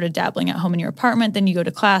slowly started dabbling at home in your apartment. Then you go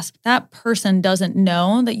to class. That person doesn't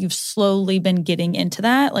know that you've slowly been getting into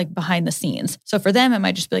that, like behind the scenes. So for them, it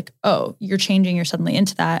might just be like, oh, you're changing. You're suddenly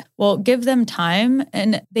into that. Well, give them time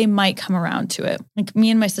and they might come around to it. Like me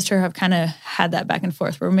and my sister have kind of had that back and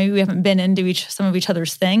forth where maybe we haven't been into some of each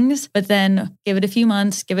other's things, but then give it a few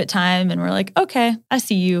months, give it time. And we're like, okay, I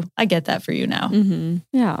see you. I get that for you now.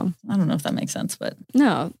 Yeah. I don't know if that makes sense, but.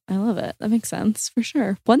 No, I love it. That makes sense for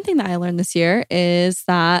sure. One thing that I learned this year is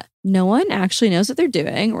that no one actually knows what they're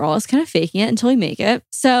doing. We're all just kind of faking it until we make it.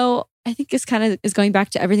 So I think this kind of is going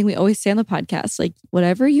back to everything we always say on the podcast. Like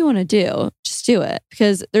whatever you want to do, just do it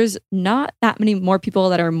because there's not that many more people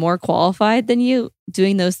that are more qualified than you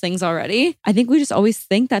doing those things already. I think we just always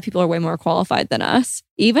think that people are way more qualified than us.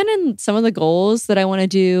 Even in some of the goals that I want to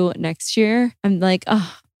do next year, I'm like,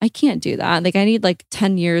 I can't do that. Like I need like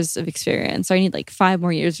 10 years of experience or I need like 5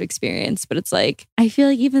 more years of experience. But it's like, I feel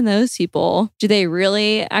like even those people, do they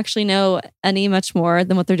really actually know any much more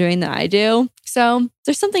than what they're doing than I do? So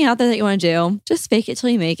there's something out there that you want to do. Just fake it till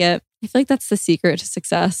you make it. I feel like that's the secret to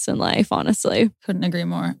success in life, honestly. Couldn't agree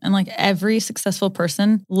more. And like every successful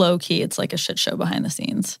person, low key, it's like a shit show behind the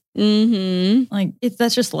scenes. Like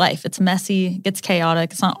that's just life. It's messy, it gets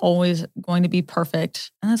chaotic. It's not always going to be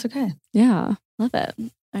perfect. And that's okay. Yeah, love it.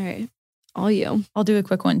 All right. All you. I'll do a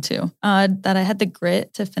quick one too. That I had the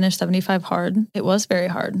grit to finish 75 hard. It was very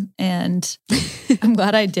hard, and I'm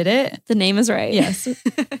glad I did it. The name is right. Yes.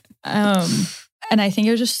 And I think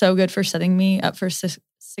it was just so good for setting me up for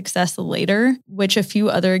success later, which a few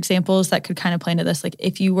other examples that could kind of play into this, like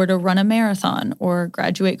if you were to run a marathon or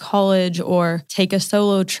graduate college or take a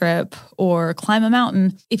solo trip or climb a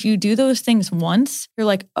mountain, if you do those things once, you're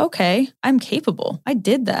like, okay, I'm capable. I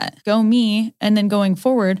did that. Go me. And then going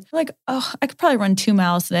forward, you're like, oh, I could probably run 2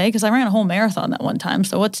 miles today because I ran a whole marathon that one time.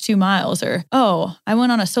 So what's 2 miles? Or, oh, I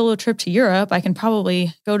went on a solo trip to Europe. I can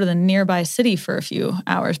probably go to the nearby city for a few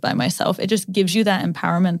hours by myself. It just gives you that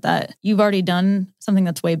empowerment that you've already done something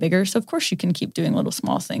that's way bigger. So of course you can keep doing little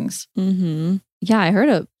small things. Mm-hmm. Yeah, I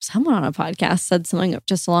heard someone on a podcast said something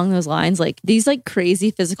just along those lines, like these like crazy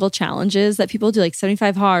physical challenges that people do, like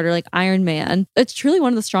 75 hard or like Iron Man. It's truly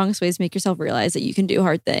one of the strongest ways to make yourself realize that you can do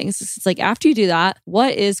hard things. It's like after you do that,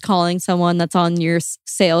 what is calling someone that's on your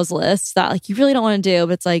sales list that like you really don't want to do,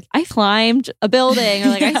 but it's like I climbed a building or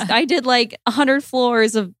like I did like 100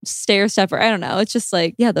 floors of stair step, or I don't know. It's just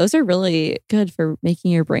like, yeah, those are really good for making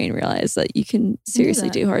your brain realize that you can seriously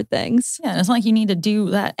do hard things. Yeah, it's not like you need to do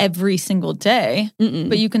that every single day.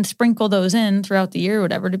 But you can sprinkle those in throughout the year or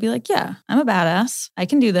whatever to be like, yeah, I'm a badass. I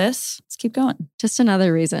can do this. Let's keep going. Just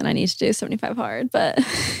another reason I need to do 75 hard, but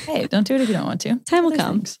hey, don't do it if you don't want to. Time will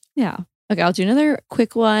come. Yeah. Okay, I'll do another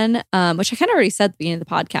quick one, which I kind of already said at the beginning of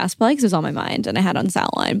the podcast, probably because it was on my mind and I had on this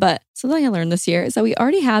outline. But something I learned this year is that we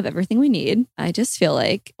already have everything we need. I just feel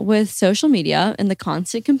like with social media and the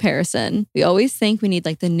constant comparison, we always think we need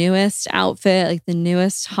like the newest outfit, like the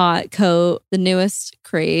newest hot coat, the newest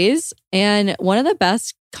craze. And one of the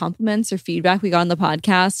best compliments or feedback we got on the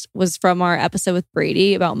podcast was from our episode with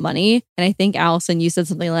Brady about money. And I think Allison, you said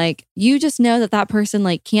something like, you just know that person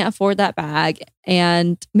like can't afford that bag.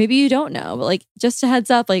 And maybe you don't know, but like just a heads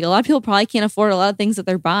up, like a lot of people probably can't afford a lot of things that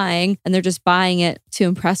they're buying and they're just buying it to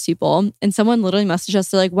impress people. And someone literally messaged us,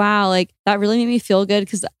 they're like, wow, like that really made me feel good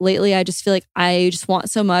because lately I just feel like I just want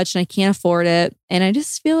so much and I can't afford it. And I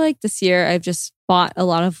just feel like this year I've just bought a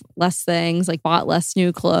lot of less things, like bought less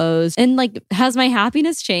new clothes. And like, has my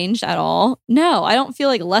happiness changed at all? No, I don't feel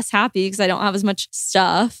like less happy because I don't have as much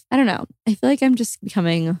stuff. I don't know. I feel like I'm just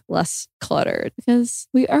becoming less cluttered because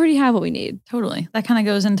we already have what we need. Totally. That kind of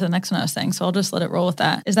goes into the next one I was saying. So I'll just let it roll with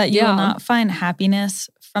that. Is that you will not find happiness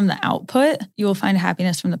from the output. You will find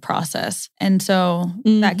happiness from the process. And so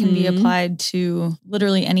that can be applied to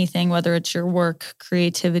literally anything, whether it's your work,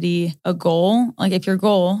 creativity, a goal. Like if your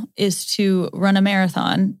goal is to run a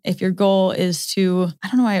marathon, if your goal is to, I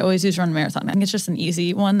don't know why I always use run a marathon. I think it's just an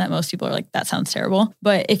easy one that most people are like, that sounds terrible.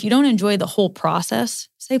 But if you don't enjoy the whole process,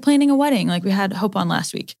 say planning a wedding, like we had Hope on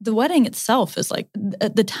last week, the wedding itself is like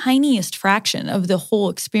the tiniest fraction of the whole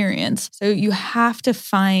experience. So you have to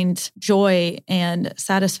find joy and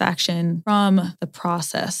satisfaction from the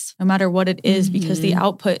process, no matter what it is, because the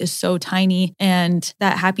output is so tiny and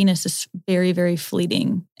that happiness is very, very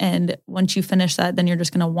fleeting. And once you finish that, then you're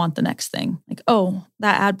just going to want the next thing. Like, oh,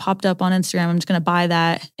 that ad popped up on Instagram. I'm just going to buy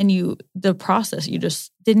that. And the process, you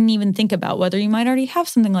just didn't even think about whether you might already have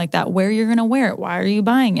something like that, where you're going to wear it. Why are you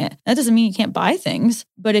buying it? That doesn't mean you can't buy things.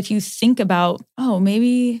 But if you think about, oh,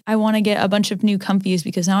 maybe I want to get a bunch of new comfies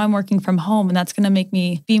because now I'm working from home and that's going to make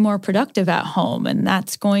me be more productive at home. And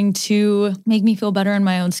that's going to make me feel better in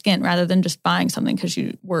my own skin rather than just buying something because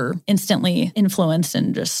you were instantly influenced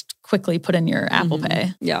and just quickly put in your Apple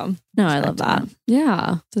Pay. Yeah. No, I love that.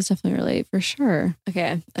 Yeah. Those definitely relate for sure.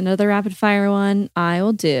 Okay. Another rapid fire one I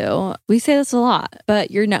will do. We say this a lot,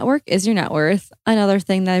 but your network is your net worth. Another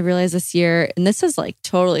thing that I realized this year, and this has like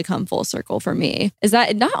totally come full circle for me, is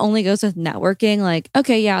that it not only goes with networking, like,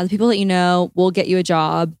 okay, yeah, the people that you know will get you a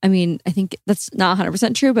job. I mean, I think that's not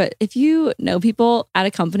 100% true, but if you know people at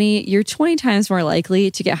a company, you're 20 times more likely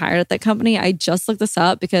to get hired at that company. I just looked this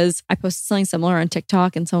up because I posted something similar on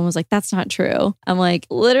TikTok and someone was like, that's not true. I'm like,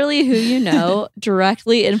 literally who you know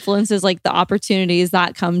directly influences like the opportunities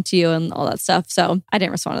that come to you and all that stuff. So I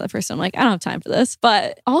didn't respond to the person. I'm like, I don't have time for this.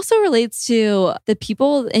 But also relates to the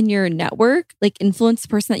people in your network, like influence the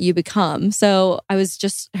person that you become. So I was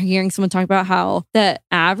just hearing someone talk about how the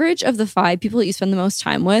average of the 5 people that you spend the most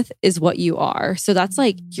time with is what you are. So that's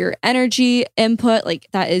like your energy input, like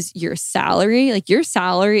that is your salary. Like your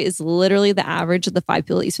salary is literally the average of the 5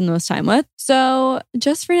 people that you spend the most time with. So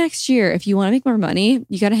just for next year, if you want to make more money,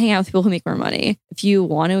 you got to hang out with people who make more money. If you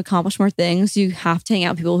want to accomplish more things, you have to hang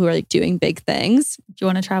out with people who are like doing big things. If you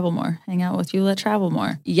want to travel more, hang out with people that travel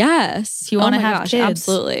more. Yes. If you want to have kids,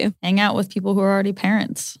 absolutely. Hang out with people who are already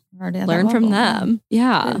parents. Learn from them.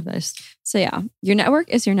 Yeah. Nice. So yeah, your network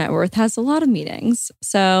is your net worth, has a lot of meanings.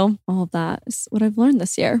 So all of that is what I've learned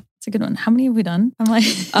this year. It's a good one. How many have we done? I'm like,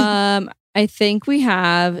 I think we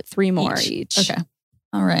have 3 more each. Okay.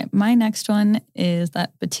 All right. My next one is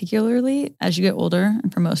that particularly as you get older,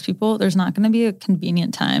 and for most people, there's not going to be a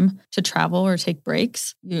convenient time to travel or take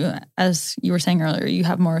breaks. As you were saying earlier, you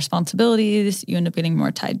have more responsibilities, you end up getting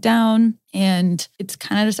more tied down. And it's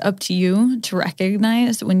kind of just up to you to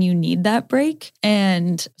recognize when you need that break.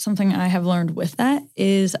 And something I have learned with that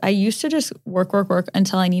is I used to just work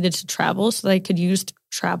until I needed to travel so that I could use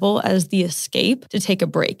travel as the escape to take a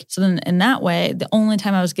break. So then in that way, the only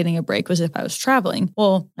time I was getting a break was if I was traveling.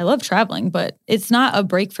 Well, I love traveling, but it's not a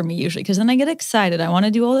break for me usually because then I get excited. I want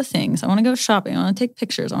to do all the things. I want to go shopping. I want to take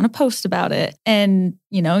pictures. I want to post about it. And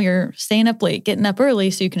you're staying up late, getting up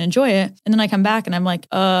early so you can enjoy it. And then I come back and I'm like,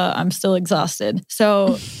 I'm still exhausted.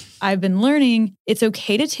 So I've been learning it's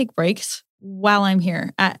okay to take breaks while I'm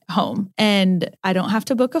here at home. And I don't have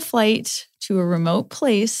to book a flight to a remote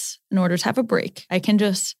place in order to have a break. I can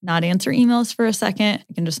just not answer emails for a second.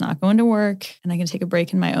 I can just not go into work and I can take a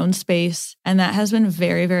break in my own space. And that has been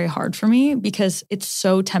very, very hard for me because it's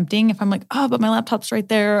so tempting. If I'm like, but my laptop's right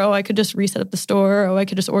there. Oh, I could just reset up the store. Oh, I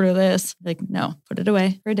could just order this. Like, no, put it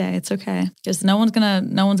away for a day. It's okay. Because no one's gonna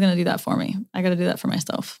do that for me. I got to do that for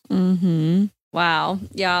myself. Mm-hmm. Wow.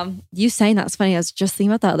 Yeah. You saying that's funny. I was just thinking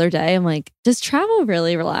about that other day. I'm like, does travel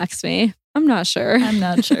really relax me? I'm not sure.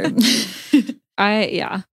 That is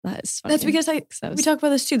funny. That's because we talk about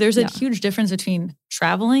this too. There's a huge difference between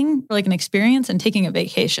traveling for like an experience and taking a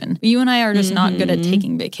vacation. You and I are just not good at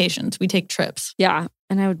taking vacations. We take trips. Yeah.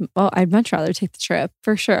 And I'd much rather take the trip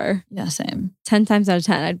for sure. Yeah, same. 10 times out of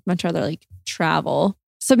 10, I'd much rather like travel.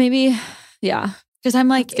 So maybe, yeah. Because I'm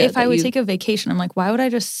like, if I would take a vacation, I'm like, why would I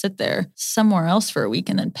just sit there somewhere else for a week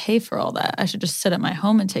and then pay for all that? I should just sit at my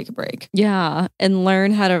home and take a break. Yeah. And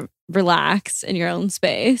learn how to relax in your own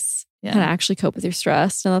space. Yeah. How to actually cope with your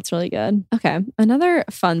stress. No, that's really good. Okay. Another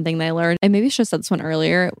fun thing that I learned, and maybe I should have said this one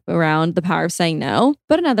earlier around the power of saying no,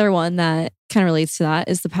 but another one that kind of relates to that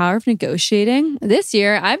is the power of negotiating. This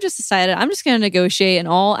year, I've just decided I'm just going to negotiate in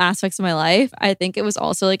all aspects of my life. I think it was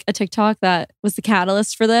also like a TikTok that was the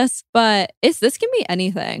catalyst for this, but this can be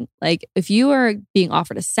anything. Like if you are being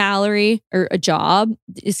offered a salary or a job,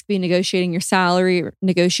 this could be negotiating your salary, or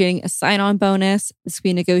negotiating a sign-on bonus. This could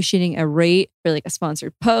be negotiating a rate for like a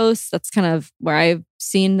sponsored post. That's kind of where I've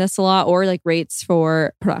seen this a lot, or like rates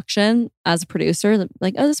for production as a producer,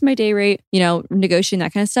 like, this is my day rate, negotiating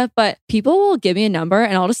that kind of stuff. But people will give me a number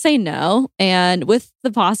and I'll just say no. And with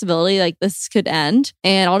the possibility like this could end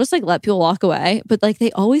and I'll just like let people walk away. But like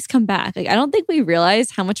they always come back. Like I don't think we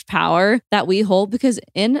realize how much power that we hold because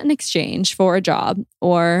in an exchange for a job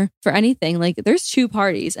or for anything, like there's 2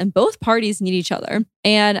 parties and both parties need each other.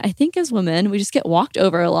 And I think as women, we just get walked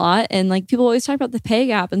over a lot. And like people always talk about the pay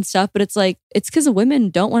gap and stuff, but it's like, it's because women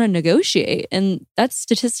don't want to negotiate. And that's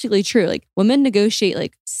statistically true. Like women negotiate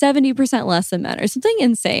like 70% less than men or something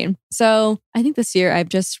insane. So I think this year I've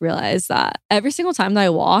just realized that every single time that I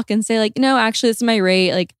walk and say like, no, actually this is my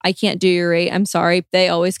rate. Like I can't do your rate. I'm sorry. They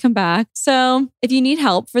always come back. So if you need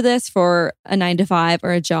help for this for a 9-to-5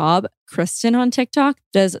 or a job, Kristen on TikTok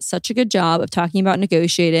does such a good job of talking about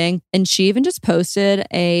negotiating. And she even just posted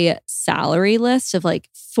a salary list of like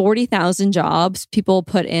 40,000 jobs people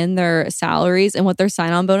put in their salaries and what their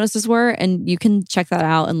sign-on bonuses were. And you can check that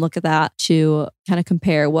out and look at that to kind of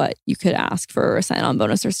compare what you could ask for a sign-on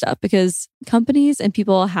bonus or stuff because companies and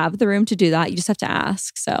people have the room to do that. You just have to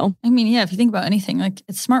ask. So, I mean, yeah, if you think about anything, like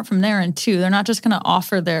it's smart from there. And too, they're not just going to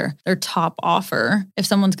offer their top offer if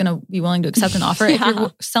someone's going to be willing to accept an offer. Yeah. If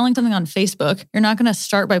you're selling something on Facebook, you're not going to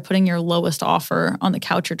start by putting your lowest offer on the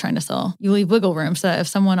couch you're trying to sell. You leave wiggle room so that if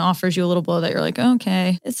someone offers you a little below that, you're like,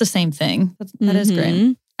 okay, it's the same thing. That is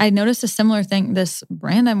great. I noticed a similar thing. This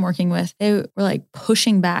brand I'm working with, they were like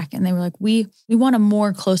pushing back and they were like, we want a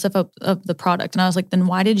more close-up of the product. And I was like, then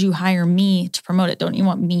why did you hire me to promote it? Don't you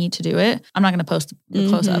want me to do it? I'm not going to post the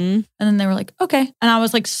close-up. And then they were like, okay. And I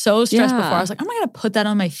was like so stressed before. I was like, I'm not going to put that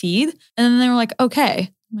on my feed. And then they were like,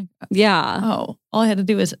 okay. I'm like, yeah. Oh, all I had to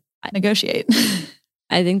do is negotiate.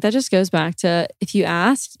 I think that just goes back to if you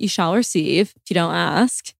ask, you shall receive. If you don't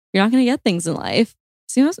ask, you're not going to get things in life.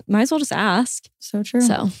 So you might as well just ask. So true.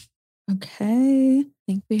 So, okay. I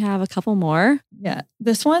think we have a couple more. Yeah.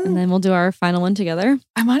 This one. And then we'll do our final one together.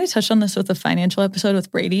 I might have touched on this with the financial episode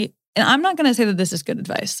with Brady. And I'm not going to say that this is good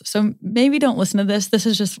advice. So maybe don't listen to this. This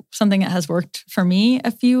is just something that has worked for me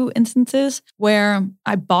a few instances where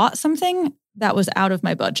I bought something that was out of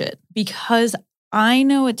my budget because I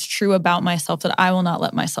know it's true about myself that I will not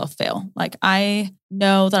let myself fail. Like I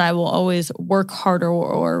know that I will always work harder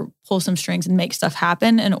or pull some strings and make stuff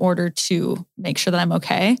happen in order to make sure that I'm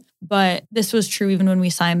okay. But this was true even when we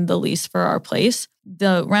signed the lease for our place.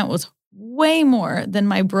 The rent was way more than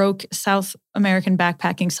my broke South American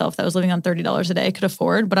backpacking self that was living on $30 a day could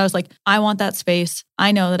afford. But I was like, I want that space.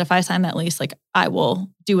 I know that if I sign that lease, like I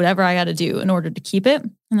will do whatever I got to do in order to keep it.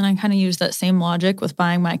 And then I kind of used that same logic with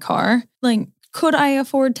buying my car. Like, could I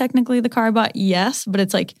afford technically the car I bought? Yes. But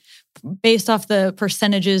it's like based off the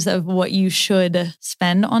percentages of what you should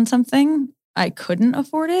spend on something, I couldn't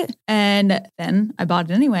afford it. And then I bought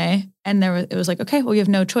it anyway. And it was like, okay, well, you have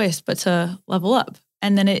no choice but to level up.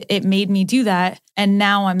 And then it made me do that. And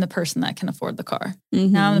now I'm the person that can afford the car.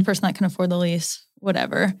 Mm-hmm. Now I'm the person that can afford the lease,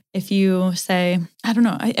 whatever. If you say, I don't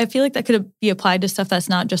know, I feel like that could be applied to stuff that's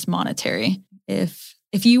not just monetary.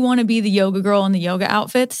 If you want to be the yoga girl in the yoga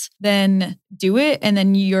outfits, then do it. And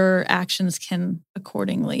then your actions can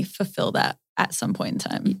accordingly fulfill that at some point in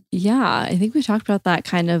time. Yeah, I think we talked about that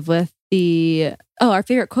kind of with our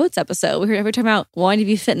favorite quotes episode. We were talking about wanting to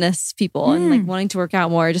be fitness people and like wanting to work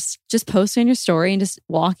out more. Just post on your story and just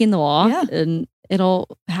walking the walk and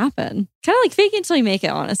it'll happen. Kind of like fake it until you make it,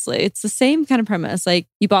 honestly. It's the same kind of premise. Like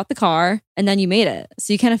you bought the car and then you made it.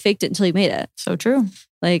 So you kind of faked it until you made it. So true.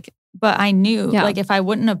 But I knew like if I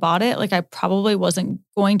wouldn't have bought it, like I probably wasn't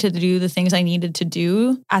going to do the things I needed to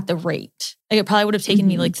do at the rate. Like it probably would have taken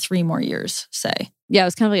me like 3 more years, say. Yeah, it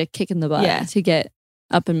was kind of like a kick in the butt to get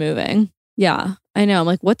up and moving. Yeah, I know. I'm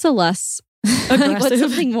like, what's a less, like, what's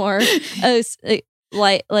something more,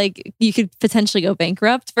 like you could potentially go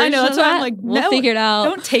bankrupt. I know, that's why I'm like, we'll figure it out.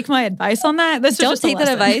 Don't take my advice on that. Don't take that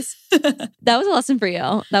advice. That was a lesson for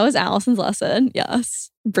you. That was Allison's lesson. Yes.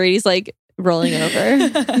 Brady's like rolling over.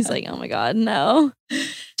 He's like, oh my God, no.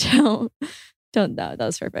 Don't. No, that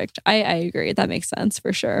was perfect. I agree. That makes sense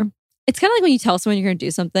for sure. It's kind of like when you tell someone you're going to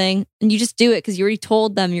do something and you just do it because you already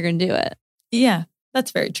told them you're going to do it. Yeah,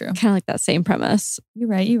 that's very true. Kind of like that same premise. You're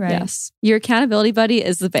right. Yes. Your accountability buddy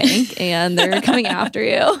is the bank and they're coming after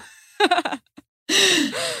you.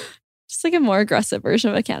 Just like a more aggressive version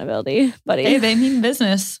of accountability buddy. Hey, they mean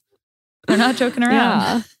business. They're not joking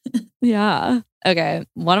around. Yeah. Okay.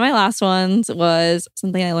 One of my last ones was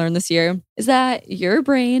something I learned this year is that your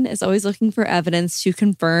brain is always looking for evidence to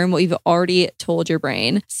confirm what you've already told your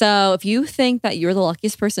brain. So if you think that you're the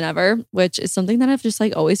luckiest person ever, which is something that I've just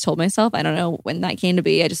like always told myself, I don't know when that came to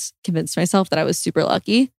be. I just convinced myself that I was super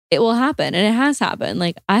lucky. It will happen. And it has happened.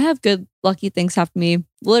 Like I have good, lucky things happen to me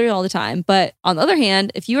literally all the time. But on the other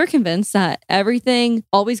hand, if you are convinced that everything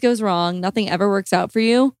always goes wrong, nothing ever works out for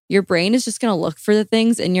you, your brain is just going to look for the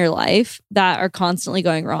things in your life that are constantly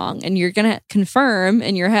going wrong. And you're going to confirm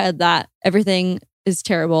in your head that everything is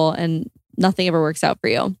terrible and nothing ever works out for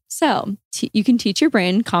you. So you can teach your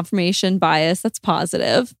brain confirmation bias that's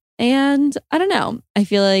positive. And I don't know, I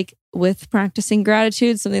feel like with practicing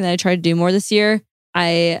gratitude, something that I tried to do more this year,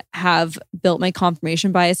 I have built my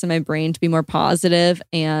confirmation bias in my brain to be more positive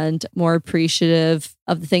and more appreciative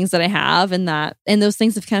of the things that I have and those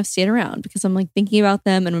things have kind of stayed around because I'm like thinking about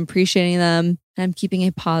them and I'm appreciating them and I'm keeping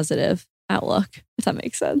a positive outlook, if that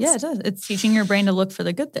makes sense. Yeah, it does. It's teaching your brain to look for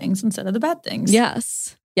the good things instead of the bad things.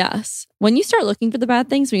 Yes. When you start looking for the bad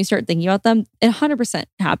things, when you start thinking about them, it 100%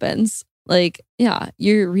 happens. Like, yeah,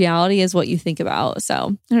 your reality is what you think about. So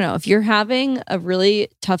I don't know, if you're having a really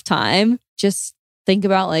tough time, just think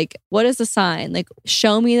about like, what is the sign? Like,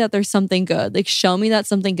 show me that there's something good. Like, show me that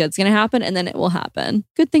something good's going to happen and then it will happen.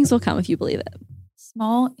 Good things will come if you believe it.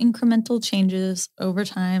 Small incremental changes over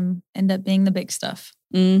time end up being the big stuff.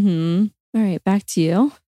 Mm-hmm. All right, back to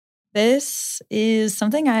you. This is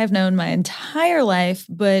something I have known my entire life,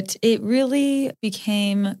 but it really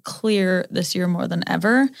became clear this year more than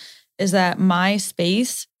ever, is that my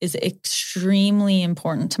space is extremely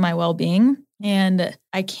important to my well-being and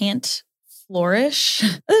I can't flourish.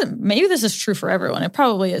 Maybe this is true for everyone. It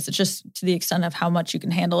probably is. It's just to the extent of how much you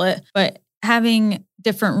can handle it. But having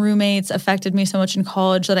different roommates affected me so much in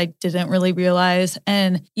college that I didn't really realize.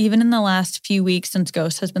 And even in the last few weeks since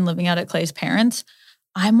Ghost has been living out at Clay's parents',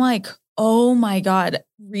 I'm like, oh my God,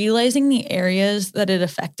 realizing the areas that it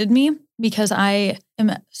affected me because I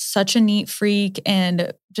am such a neat freak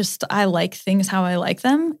and just I like things how I like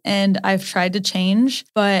them. And I've tried to change,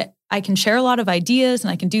 but I can share a lot of ideas and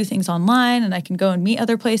I can do things online and I can go and meet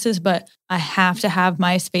other places, but I have to have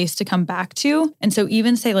my space to come back to. And so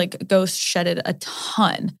even say like Ghost shedded a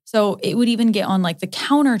ton. So it would even get on like the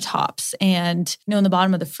countertops and, in the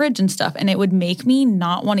bottom of the fridge and stuff. And it would make me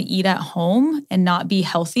not want to eat at home and not be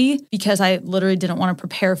healthy because I literally didn't want to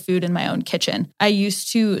prepare food in my own kitchen. I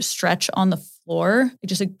used to stretch on the floor, like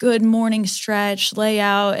just a good morning stretch, lay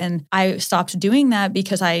out. And I stopped doing that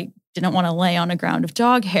because I didn't want to lay on a ground of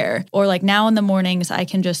dog hair. Or like now in the mornings, I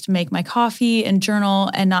can just make my coffee and journal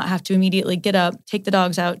and not have to immediately get up, take the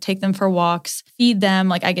dogs out, take them for walks, feed them.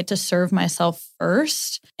 Like I get to serve myself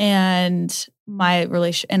first. And my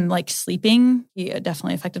relation and like sleeping, he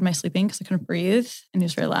definitely affected my sleeping because I couldn't breathe and he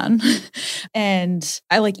was very loud. And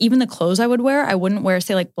I like even the clothes I would wear, I wouldn't wear,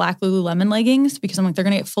 say, like black Lululemon leggings because I'm like, they're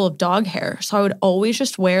going to get full of dog hair. So I would always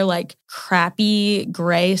just wear like crappy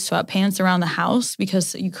gray sweatpants around the house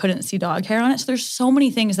because you couldn't see dog hair on it. So there's so many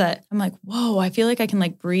things that I'm like, whoa, I feel like I can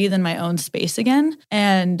like breathe in my own space again.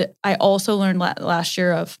 And I also learned last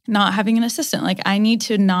year of not having an assistant. Like I need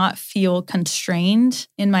to not feel constrained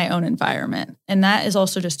in my own environment. And that is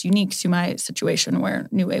also just unique to my situation where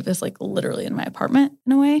New Wave is like literally in my apartment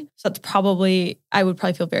in a way. So that's I would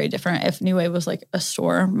probably feel very different if New Wave was like a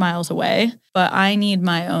store miles away. But I need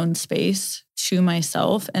my own space to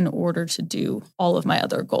myself in order to do all of my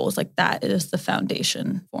other goals. Like that is the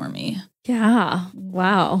foundation for me. Yeah.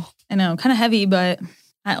 Wow. I know, kind of heavy, but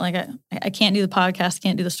I can't do the podcast,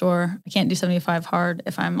 can't do the store. I can't do 75 hard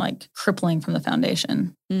if I'm like crippling from the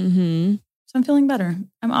foundation. Mm-hmm. So I'm feeling better.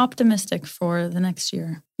 I'm optimistic for the next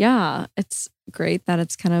year. Yeah. It's great that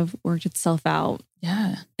it's kind of worked itself out.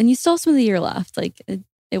 Yeah. And you still have some of the year left. Like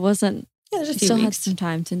it wasn't, there's a you few still weeks. had some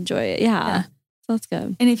time to enjoy it. Yeah. So that's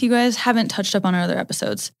good. And if you guys haven't touched up on our other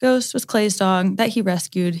episodes, Ghost was Clay's dog that he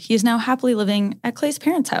rescued. He is now happily living at Clay's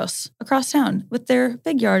parents' house across town with their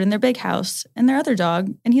big yard and their big house and their other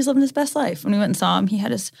dog. And he's living his best life. When we went and saw him, he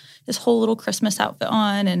had his whole little Christmas outfit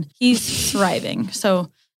on and he's thriving.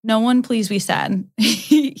 So no one please be sad.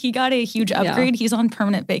 He got a huge upgrade. Yeah. He's on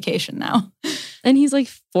permanent vacation now. And he's like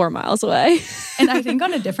 4 miles away. And I think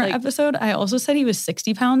on a different episode, I also said he was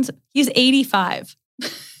 60 pounds. He's 85.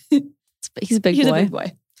 He's a big boy. He's a big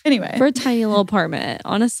boy. Anyway. For a tiny little apartment.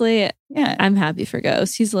 Honestly, yeah, I'm happy for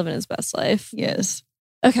Ghost. He's living his best life. He is.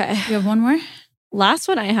 Okay. You have one more? Last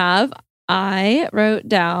one I wrote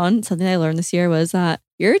down something I learned this year was that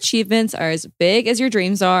your achievements are as big as your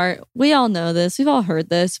dreams are. We all know this. We've all heard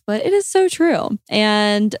this, but it is so true.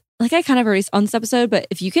 And like I kind of already on this episode, but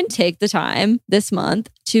if you can take the time this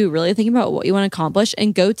month to really think about what you want to accomplish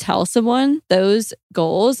and go tell someone those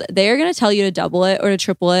goals, they're going to tell you to double it or to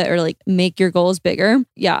triple it or like make your goals bigger.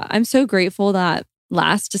 Yeah, I'm so grateful that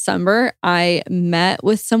last December, I met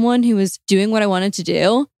with someone who was doing what I wanted to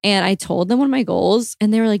do. And I told them one of my goals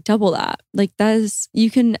and they were like, double that. Like you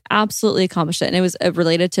can absolutely accomplish it. And it was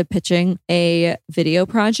related to pitching a video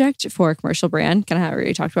project for a commercial brand, kind of how we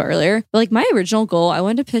already talked about earlier. But like my original goal, I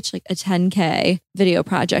wanted to pitch like a 10K video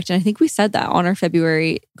project. And I think we said that on our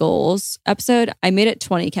February goals episode. I made it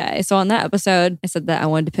 20K. So on that episode, I said that I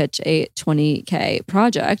wanted to pitch a 20K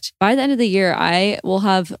project. By the end of the year, I will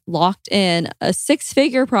have locked in a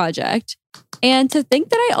 6-figure project. And to think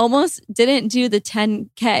that I almost didn't do the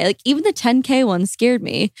 10K, like even the 10K one scared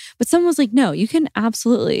me, but someone was like, no, you can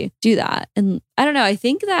absolutely do that. And I don't know, I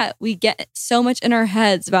think that we get so much in our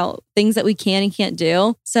heads about things that we can and can't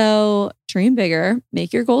do. So dream bigger,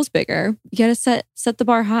 make your goals bigger. You got to set the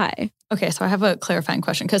bar high. Okay, so I have a clarifying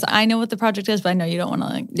question because I know what the project is, but I know you don't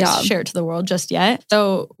want to share it to the world just yet.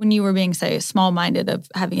 So when you were being, say, small-minded of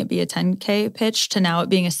having it be a 10K pitch to now it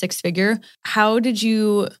being a 6-figure, how did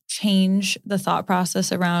you change the thought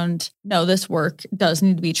process around, no, this work does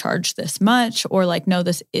need to be charged this much, or like, no,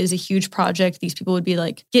 this is a huge project. These people would be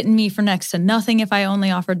like getting me for next to nothing if I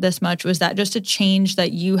only offered this much. Was that just a change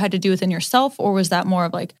that you had to do within yourself, or was that more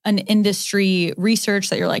of like an industry research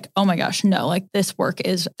that you're like, oh my gosh, no, like this work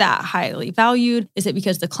is that highly valued? Is it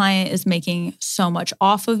because the client is making so much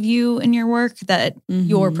off of you in your work that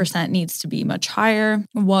your percent needs to be much higher?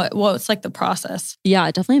 What's like the process? Yeah,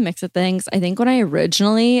 definitely a mix of things. I think when I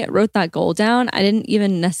originally wrote that goal down, I didn't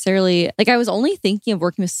even necessarily, like I was only thinking of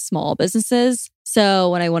working with small businesses. So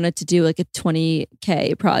when I wanted to do like a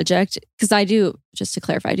 20K project, because I do, just to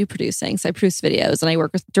clarify, I do producing. So I produce videos and I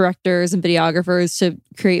work with directors and videographers to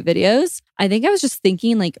create videos. I think I was just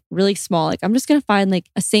thinking like really small, like I'm just going to find like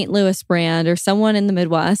a St. Louis brand or someone in the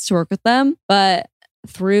Midwest to work with them. But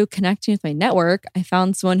through connecting with my network, I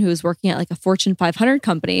found someone who was working at like a Fortune 500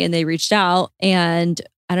 company and they reached out and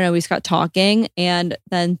I don't know, we just got talking. And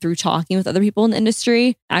then through talking with other people in the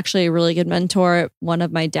industry, actually a really good mentor, one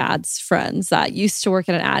of my dad's friends that used to work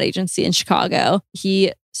at an ad agency in Chicago,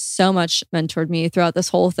 he so much mentored me throughout this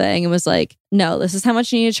whole thing and was like, no, this is how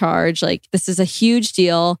much you need to charge. Like, this is a huge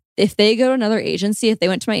deal. if they go to another agency, if they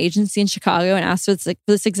went to my agency in Chicago and asked for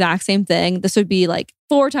this exact same thing, this would be like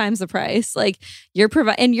 4 times the price. Like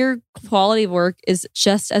and your quality of work is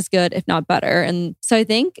just as good, if not better. And so I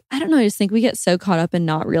don't know, I just think we get so caught up in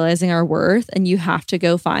not realizing our worth, and you have to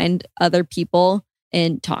go find other people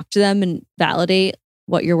and talk to them and validate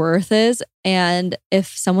what your worth is. And if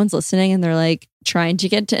someone's listening and they're like trying to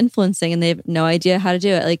get to influencing and they have no idea how to do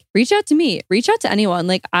it, like reach out to me, reach out to anyone.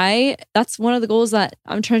 Like that's one of the goals that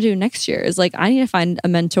I'm trying to do next year is like, I need to find a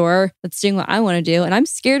mentor that's doing what I want to do. And I'm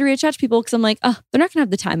scared to reach out to people because I'm like, oh, they're not going to have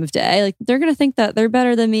the time of day. Like they're going to think that they're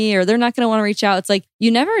better than me, or they're not going to want to reach out. It's like, you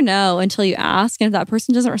never know until you ask. And if that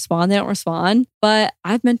person doesn't respond, they don't respond. But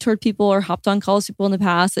I've mentored people or hopped on calls with people in the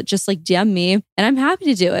past that just like DM me, and I'm happy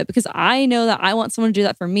to do it because I know that I want someone to do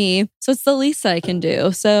that for me. So it's the least that I can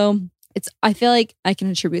do. So I feel like I can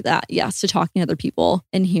attribute that, yes, to talking to other people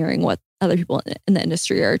and hearing what other people in the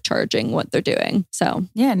industry are charging, what they're doing. So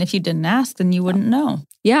yeah, and if you didn't ask, then you wouldn't know.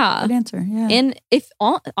 Yeah. Good answer. Yeah. And if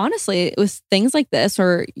honestly, it was things like this,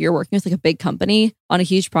 or you're working with like a big company on a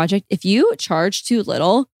huge project, if you charge too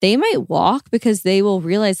little, they might walk because they will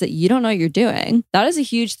realize that you don't know what you're doing. That is a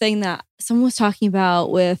huge thing that someone was talking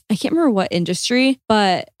about with, I can't remember what industry,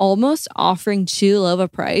 but almost offering too low of a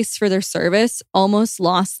price for their service almost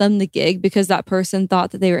lost them the gig because that person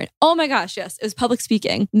thought that they were, oh my gosh, yes, it was public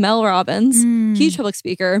speaking. Mel Robbins, huge public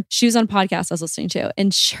speaker. She was on a podcast I was listening to,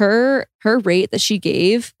 and her rate that she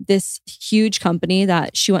gave this huge company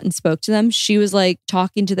that she went and spoke to them, she was like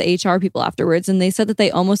talking to the HR people afterwards, and they said that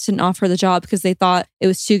they almost didn't offer the job because they thought it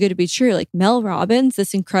was too good to be true. Like Mel Robbins,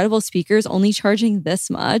 this incredible speaker, is only charging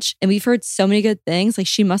this much. And we've heard so many good things. Like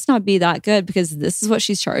she must not be that good because this is what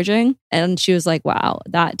she's charging. And she was like, wow,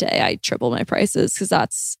 that day I tripled my prices because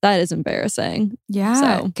that is embarrassing.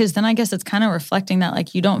 Yeah. Because then I guess it's kind of reflecting that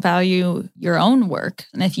like you don't value your own work.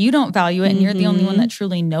 And if you don't value it and you're the only one that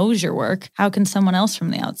truly knows your work, how can someone else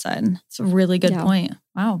from the outside? It's a really good point.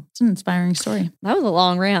 Wow. It's an inspiring story. That was a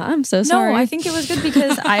long rant. I'm so sorry. No, I think it was good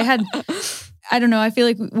because I don't know. I feel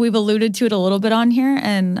like we've alluded to it a little bit on here,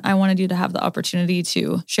 and I wanted you to have the opportunity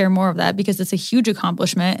to share more of that because it's a huge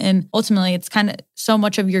accomplishment. And ultimately, it's kind of so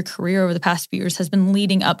much of your career over the past few years has been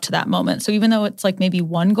leading up to that moment. So even though it's like maybe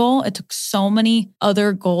one goal, it took so many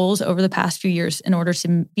other goals over the past few years in order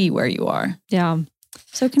to be where you are. Yeah.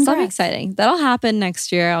 So congrats. That'll be exciting. That'll happen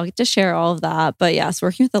next year. I'll get to share all of that. But yes,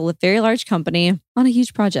 working with a very large company on a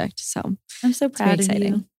huge project. So I'm so proud of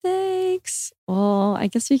you. Thanks. Well, I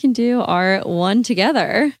guess we can do our one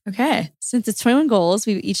together. Okay. Since it's 21 goals,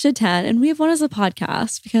 we each did 10, and we have one as a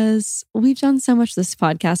podcast because we've done so much this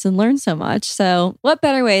podcast and learned so much. So what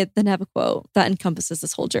better way than to have a quote that encompasses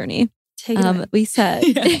this whole journey? We said,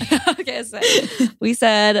 we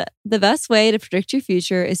said the best way to predict your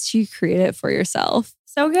future is to create it for yourself.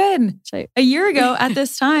 So good. A year ago at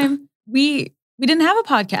this time, we didn't have a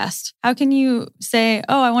podcast. How can you say,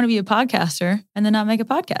 oh, I want to be a podcaster and then not make a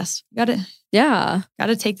podcast? Got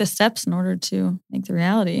to take the steps in order to make the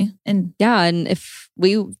reality. And if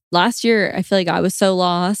last year, I feel like I was so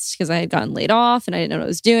lost because I had gotten laid off and I didn't know what I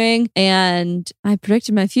was doing. And I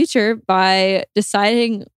predicted my future by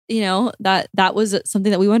deciding, that was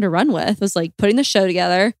something that we wanted to run with, was like putting the show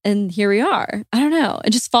together. And here we are. I don't know.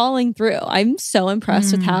 And just following through. I'm so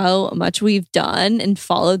impressed with how much we've done and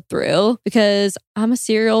followed through because I'm a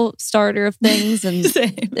serial starter of things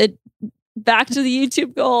and back to the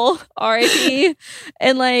YouTube goal, RIP.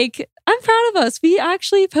 And like, I'm proud of us. We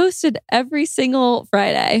actually posted every single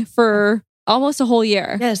Friday for almost a whole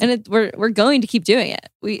year. Yes. And we're going to keep doing it.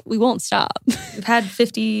 We won't stop. We've had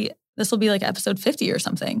 50. This will be like episode 50 or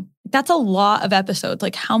something. That's a lot of episodes.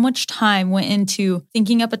 Like how much time went into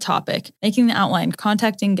thinking up a topic, making the outline,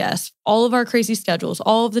 contacting guests, all of our crazy schedules,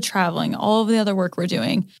 all of the traveling, all of the other work we're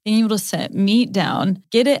doing, being able to sit, meet down,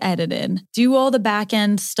 get it edited, do all the back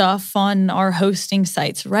end stuff on our hosting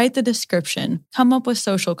sites, write the description, come up with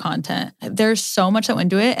social content. There's so much that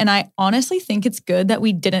went into it. And I honestly think it's good that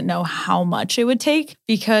we didn't know how much it would take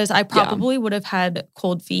because I probably would have had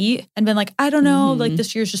cold feet and been like, I don't know, like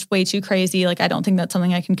this year's just way too crazy. Like, I don't think that's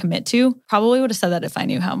something I can commit to. Probably would have said that if I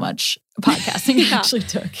knew how much podcasting actually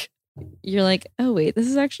took. You're like, oh wait, this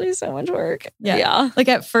is actually so much work. Yeah. Like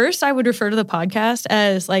at first I would refer to the podcast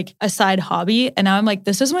as like a side hobby. And now I'm like,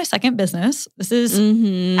 this is my second business. This is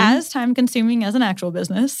as time consuming as an actual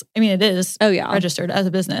business. I mean, it is registered as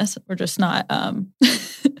a business. We're just not,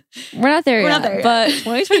 we're not there yet. But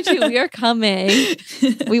 2022, we are coming.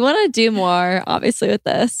 We want to do more, obviously, with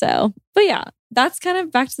this. So, but yeah, that's kind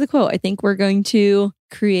of back to the quote. I think we're going to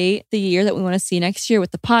create the year that we want to see next year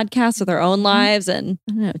with the podcast, with our own lives, and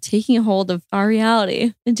I don't know, taking a hold of our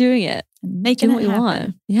reality and doing it. and making Do what it we happen.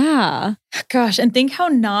 want. Yeah. Gosh, and think how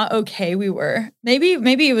not okay we were. Maybe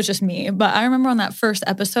it was just me, but I remember on that first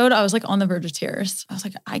episode, I was like on the verge of tears. I was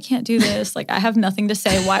like, I can't do this. Like, I have nothing to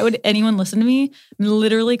say. Why would anyone listen to me? I'm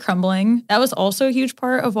literally crumbling. That was also a huge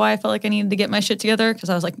part of why I felt like I needed to get my shit together, because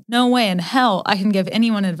I was like, no way in hell I can give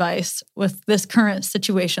anyone advice with this current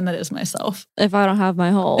situation that is myself. If I don't have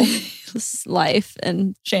my whole life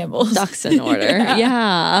and Shambles. ducks in order.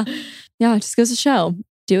 Yeah. Yeah. It just goes to show.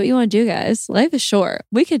 Do what you want to do, guys. Life is short.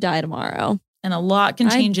 We could die tomorrow. And a lot can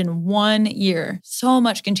change in 1 year. So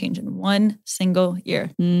much can change in one single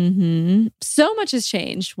year. Mm-hmm. So much has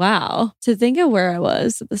changed. Wow. To think of where I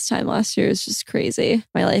was at this time last year is just crazy.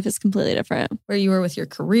 My life is completely different. Where you were with your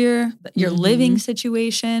career, your living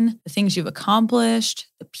situation, the things you've accomplished,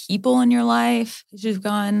 the people in your life. You've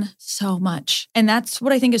gone so much. And that's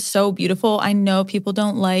what I think is so beautiful. I know people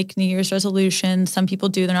don't like New Year's resolutions. Some people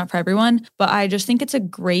do. They're not for everyone. But I just think it's a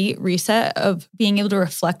great reset of being able to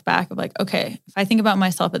reflect back of like, okay, if I think about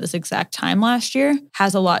myself at this exact time last year,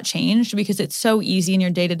 has a lot changed? Because it's so easy in your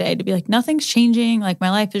day-to-day to be like, nothing's changing. Like, my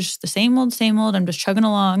life is just the same old, same old. I'm just chugging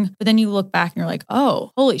along. But then you look back and you're like,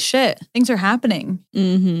 oh, holy shit, things are happening.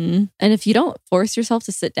 Mm-hmm. And if you don't force yourself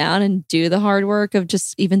to sit down and do the hard work of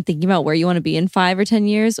just even thinking about where you want to be in 5 or 10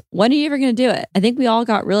 years, when are you ever going to do it? I think we all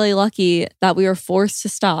got really lucky that we were forced to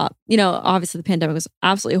stop. You know, obviously the pandemic was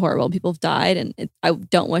absolutely horrible. People have died, and I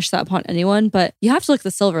don't wish that upon anyone, but you have to look at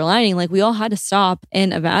the silver lining. Like, we all had to stop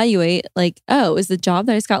and evaluate, like, oh, is the job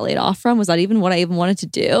that I just got laid off from, was that even what I even wanted to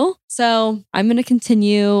do? So I'm going to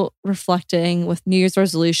continue reflecting with New Year's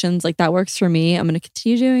resolutions. Like, that works for me. I'm going to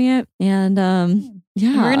continue doing it. And yeah.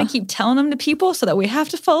 And we're going to keep telling them to people so that we have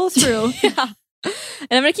to follow through. Yeah. And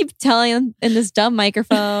I'm going to keep telling them in this dumb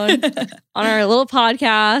microphone on our little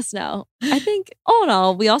podcast. No, I think all in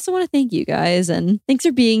all, we also want to thank you guys, and thanks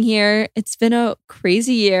for being here. It's been a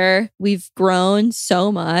crazy year. We've grown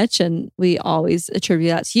so much, and we always attribute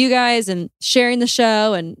that to you guys and sharing the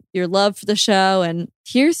show and your love for the show. And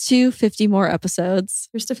here's to 50 more episodes.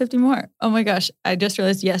 Here's to 50 more. Oh my gosh. I just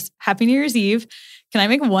realized, yes, Happy New Year's Eve. Can I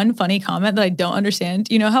make one funny comment that I don't understand?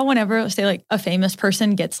 You know how whenever, say, like a famous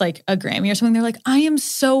person gets like a Grammy or something, they're like, I am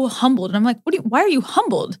so humbled. And I'm like, why are you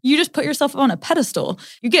humbled? You just put yourself on a pedestal.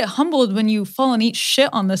 You get humbled when you fall and eat shit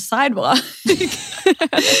on the sidewalk.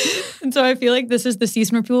 And so I feel like this is the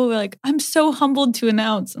season where people are like, I'm so humbled to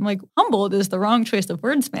announce. I'm like, humbled is the wrong choice of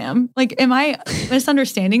words, ma'am. Like, am I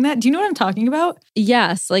misunderstanding that? Do you know what I'm talking about?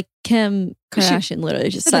 Yes, like Kim Kardashian literally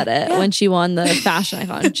just said it when she won the fashion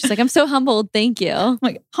icon. She's like, I'm so humbled. Thank you. I'm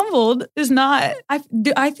like, humbled is not, I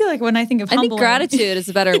feel like when I think of humble, I think gratitude is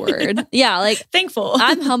a better word. Yeah, like thankful.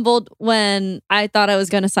 I'm humbled when I thought I was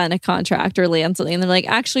going to sign a contract or land something, and they're like,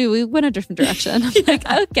 actually, we went a different direction. I'm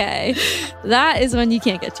like, okay. That is when you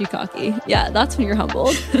can't get too cocky. Yeah, that's when you're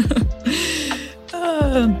humbled.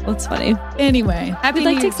 That's funny. Anyway, we'd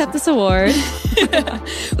like to accept this award.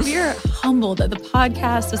 We are humbled that the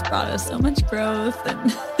podcast has brought us so much growth.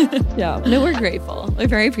 And yeah, no, we're grateful. We're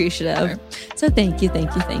very appreciative. So thank you.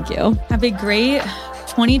 Have a great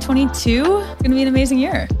 2022. It's going to be an amazing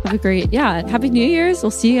year. Have a great, Happy New Year's.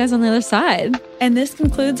 We'll see you guys on the other side. And this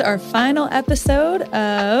concludes our final episode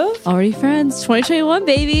of Already Friends 2021,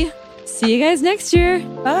 baby. See you guys next year.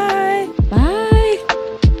 Bye. Bye.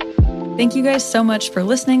 Thank you guys so much for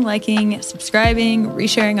listening, liking, subscribing,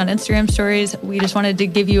 resharing on Instagram stories. We just wanted to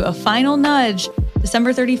give you a final nudge.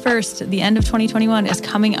 December 31st, the end of 2021 is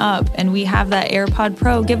coming up, and we have that AirPod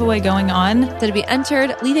Pro giveaway going on. So to be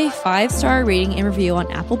entered, leave a 5-star rating and review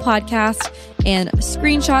on Apple Podcasts, and a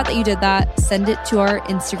screenshot that you did that, send it to our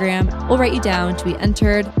Instagram. We'll write you down to be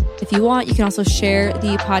entered. If you want, you can also share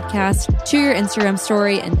the podcast to your Instagram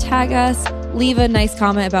story and tag us. Leave a nice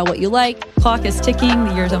comment about what you like. Clock is ticking.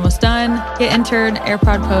 The year's almost done. Get entered.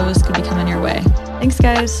 AirPod Pros could be coming your way. Thanks,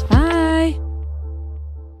 guys. Bye.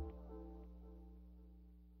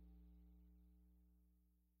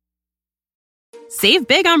 Save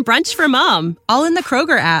big on brunch for mom, all in the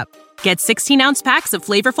Kroger app. Get 16-ounce packs of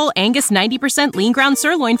flavorful Angus 90% lean ground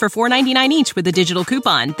sirloin for $4.99 each with a digital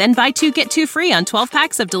coupon. Then buy 2, get 2 free on 12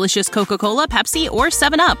 packs of delicious Coca-Cola, Pepsi, or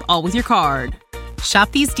 7-Up, all with your card.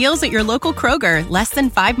 Shop these deals at your local Kroger, less than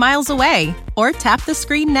 5 miles away. Or tap the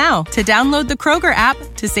screen now to download the Kroger app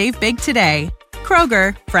to save big today.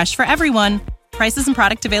 Kroger, fresh for everyone. Prices and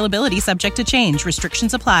product availability subject to change.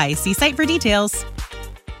 Restrictions apply. See site for details.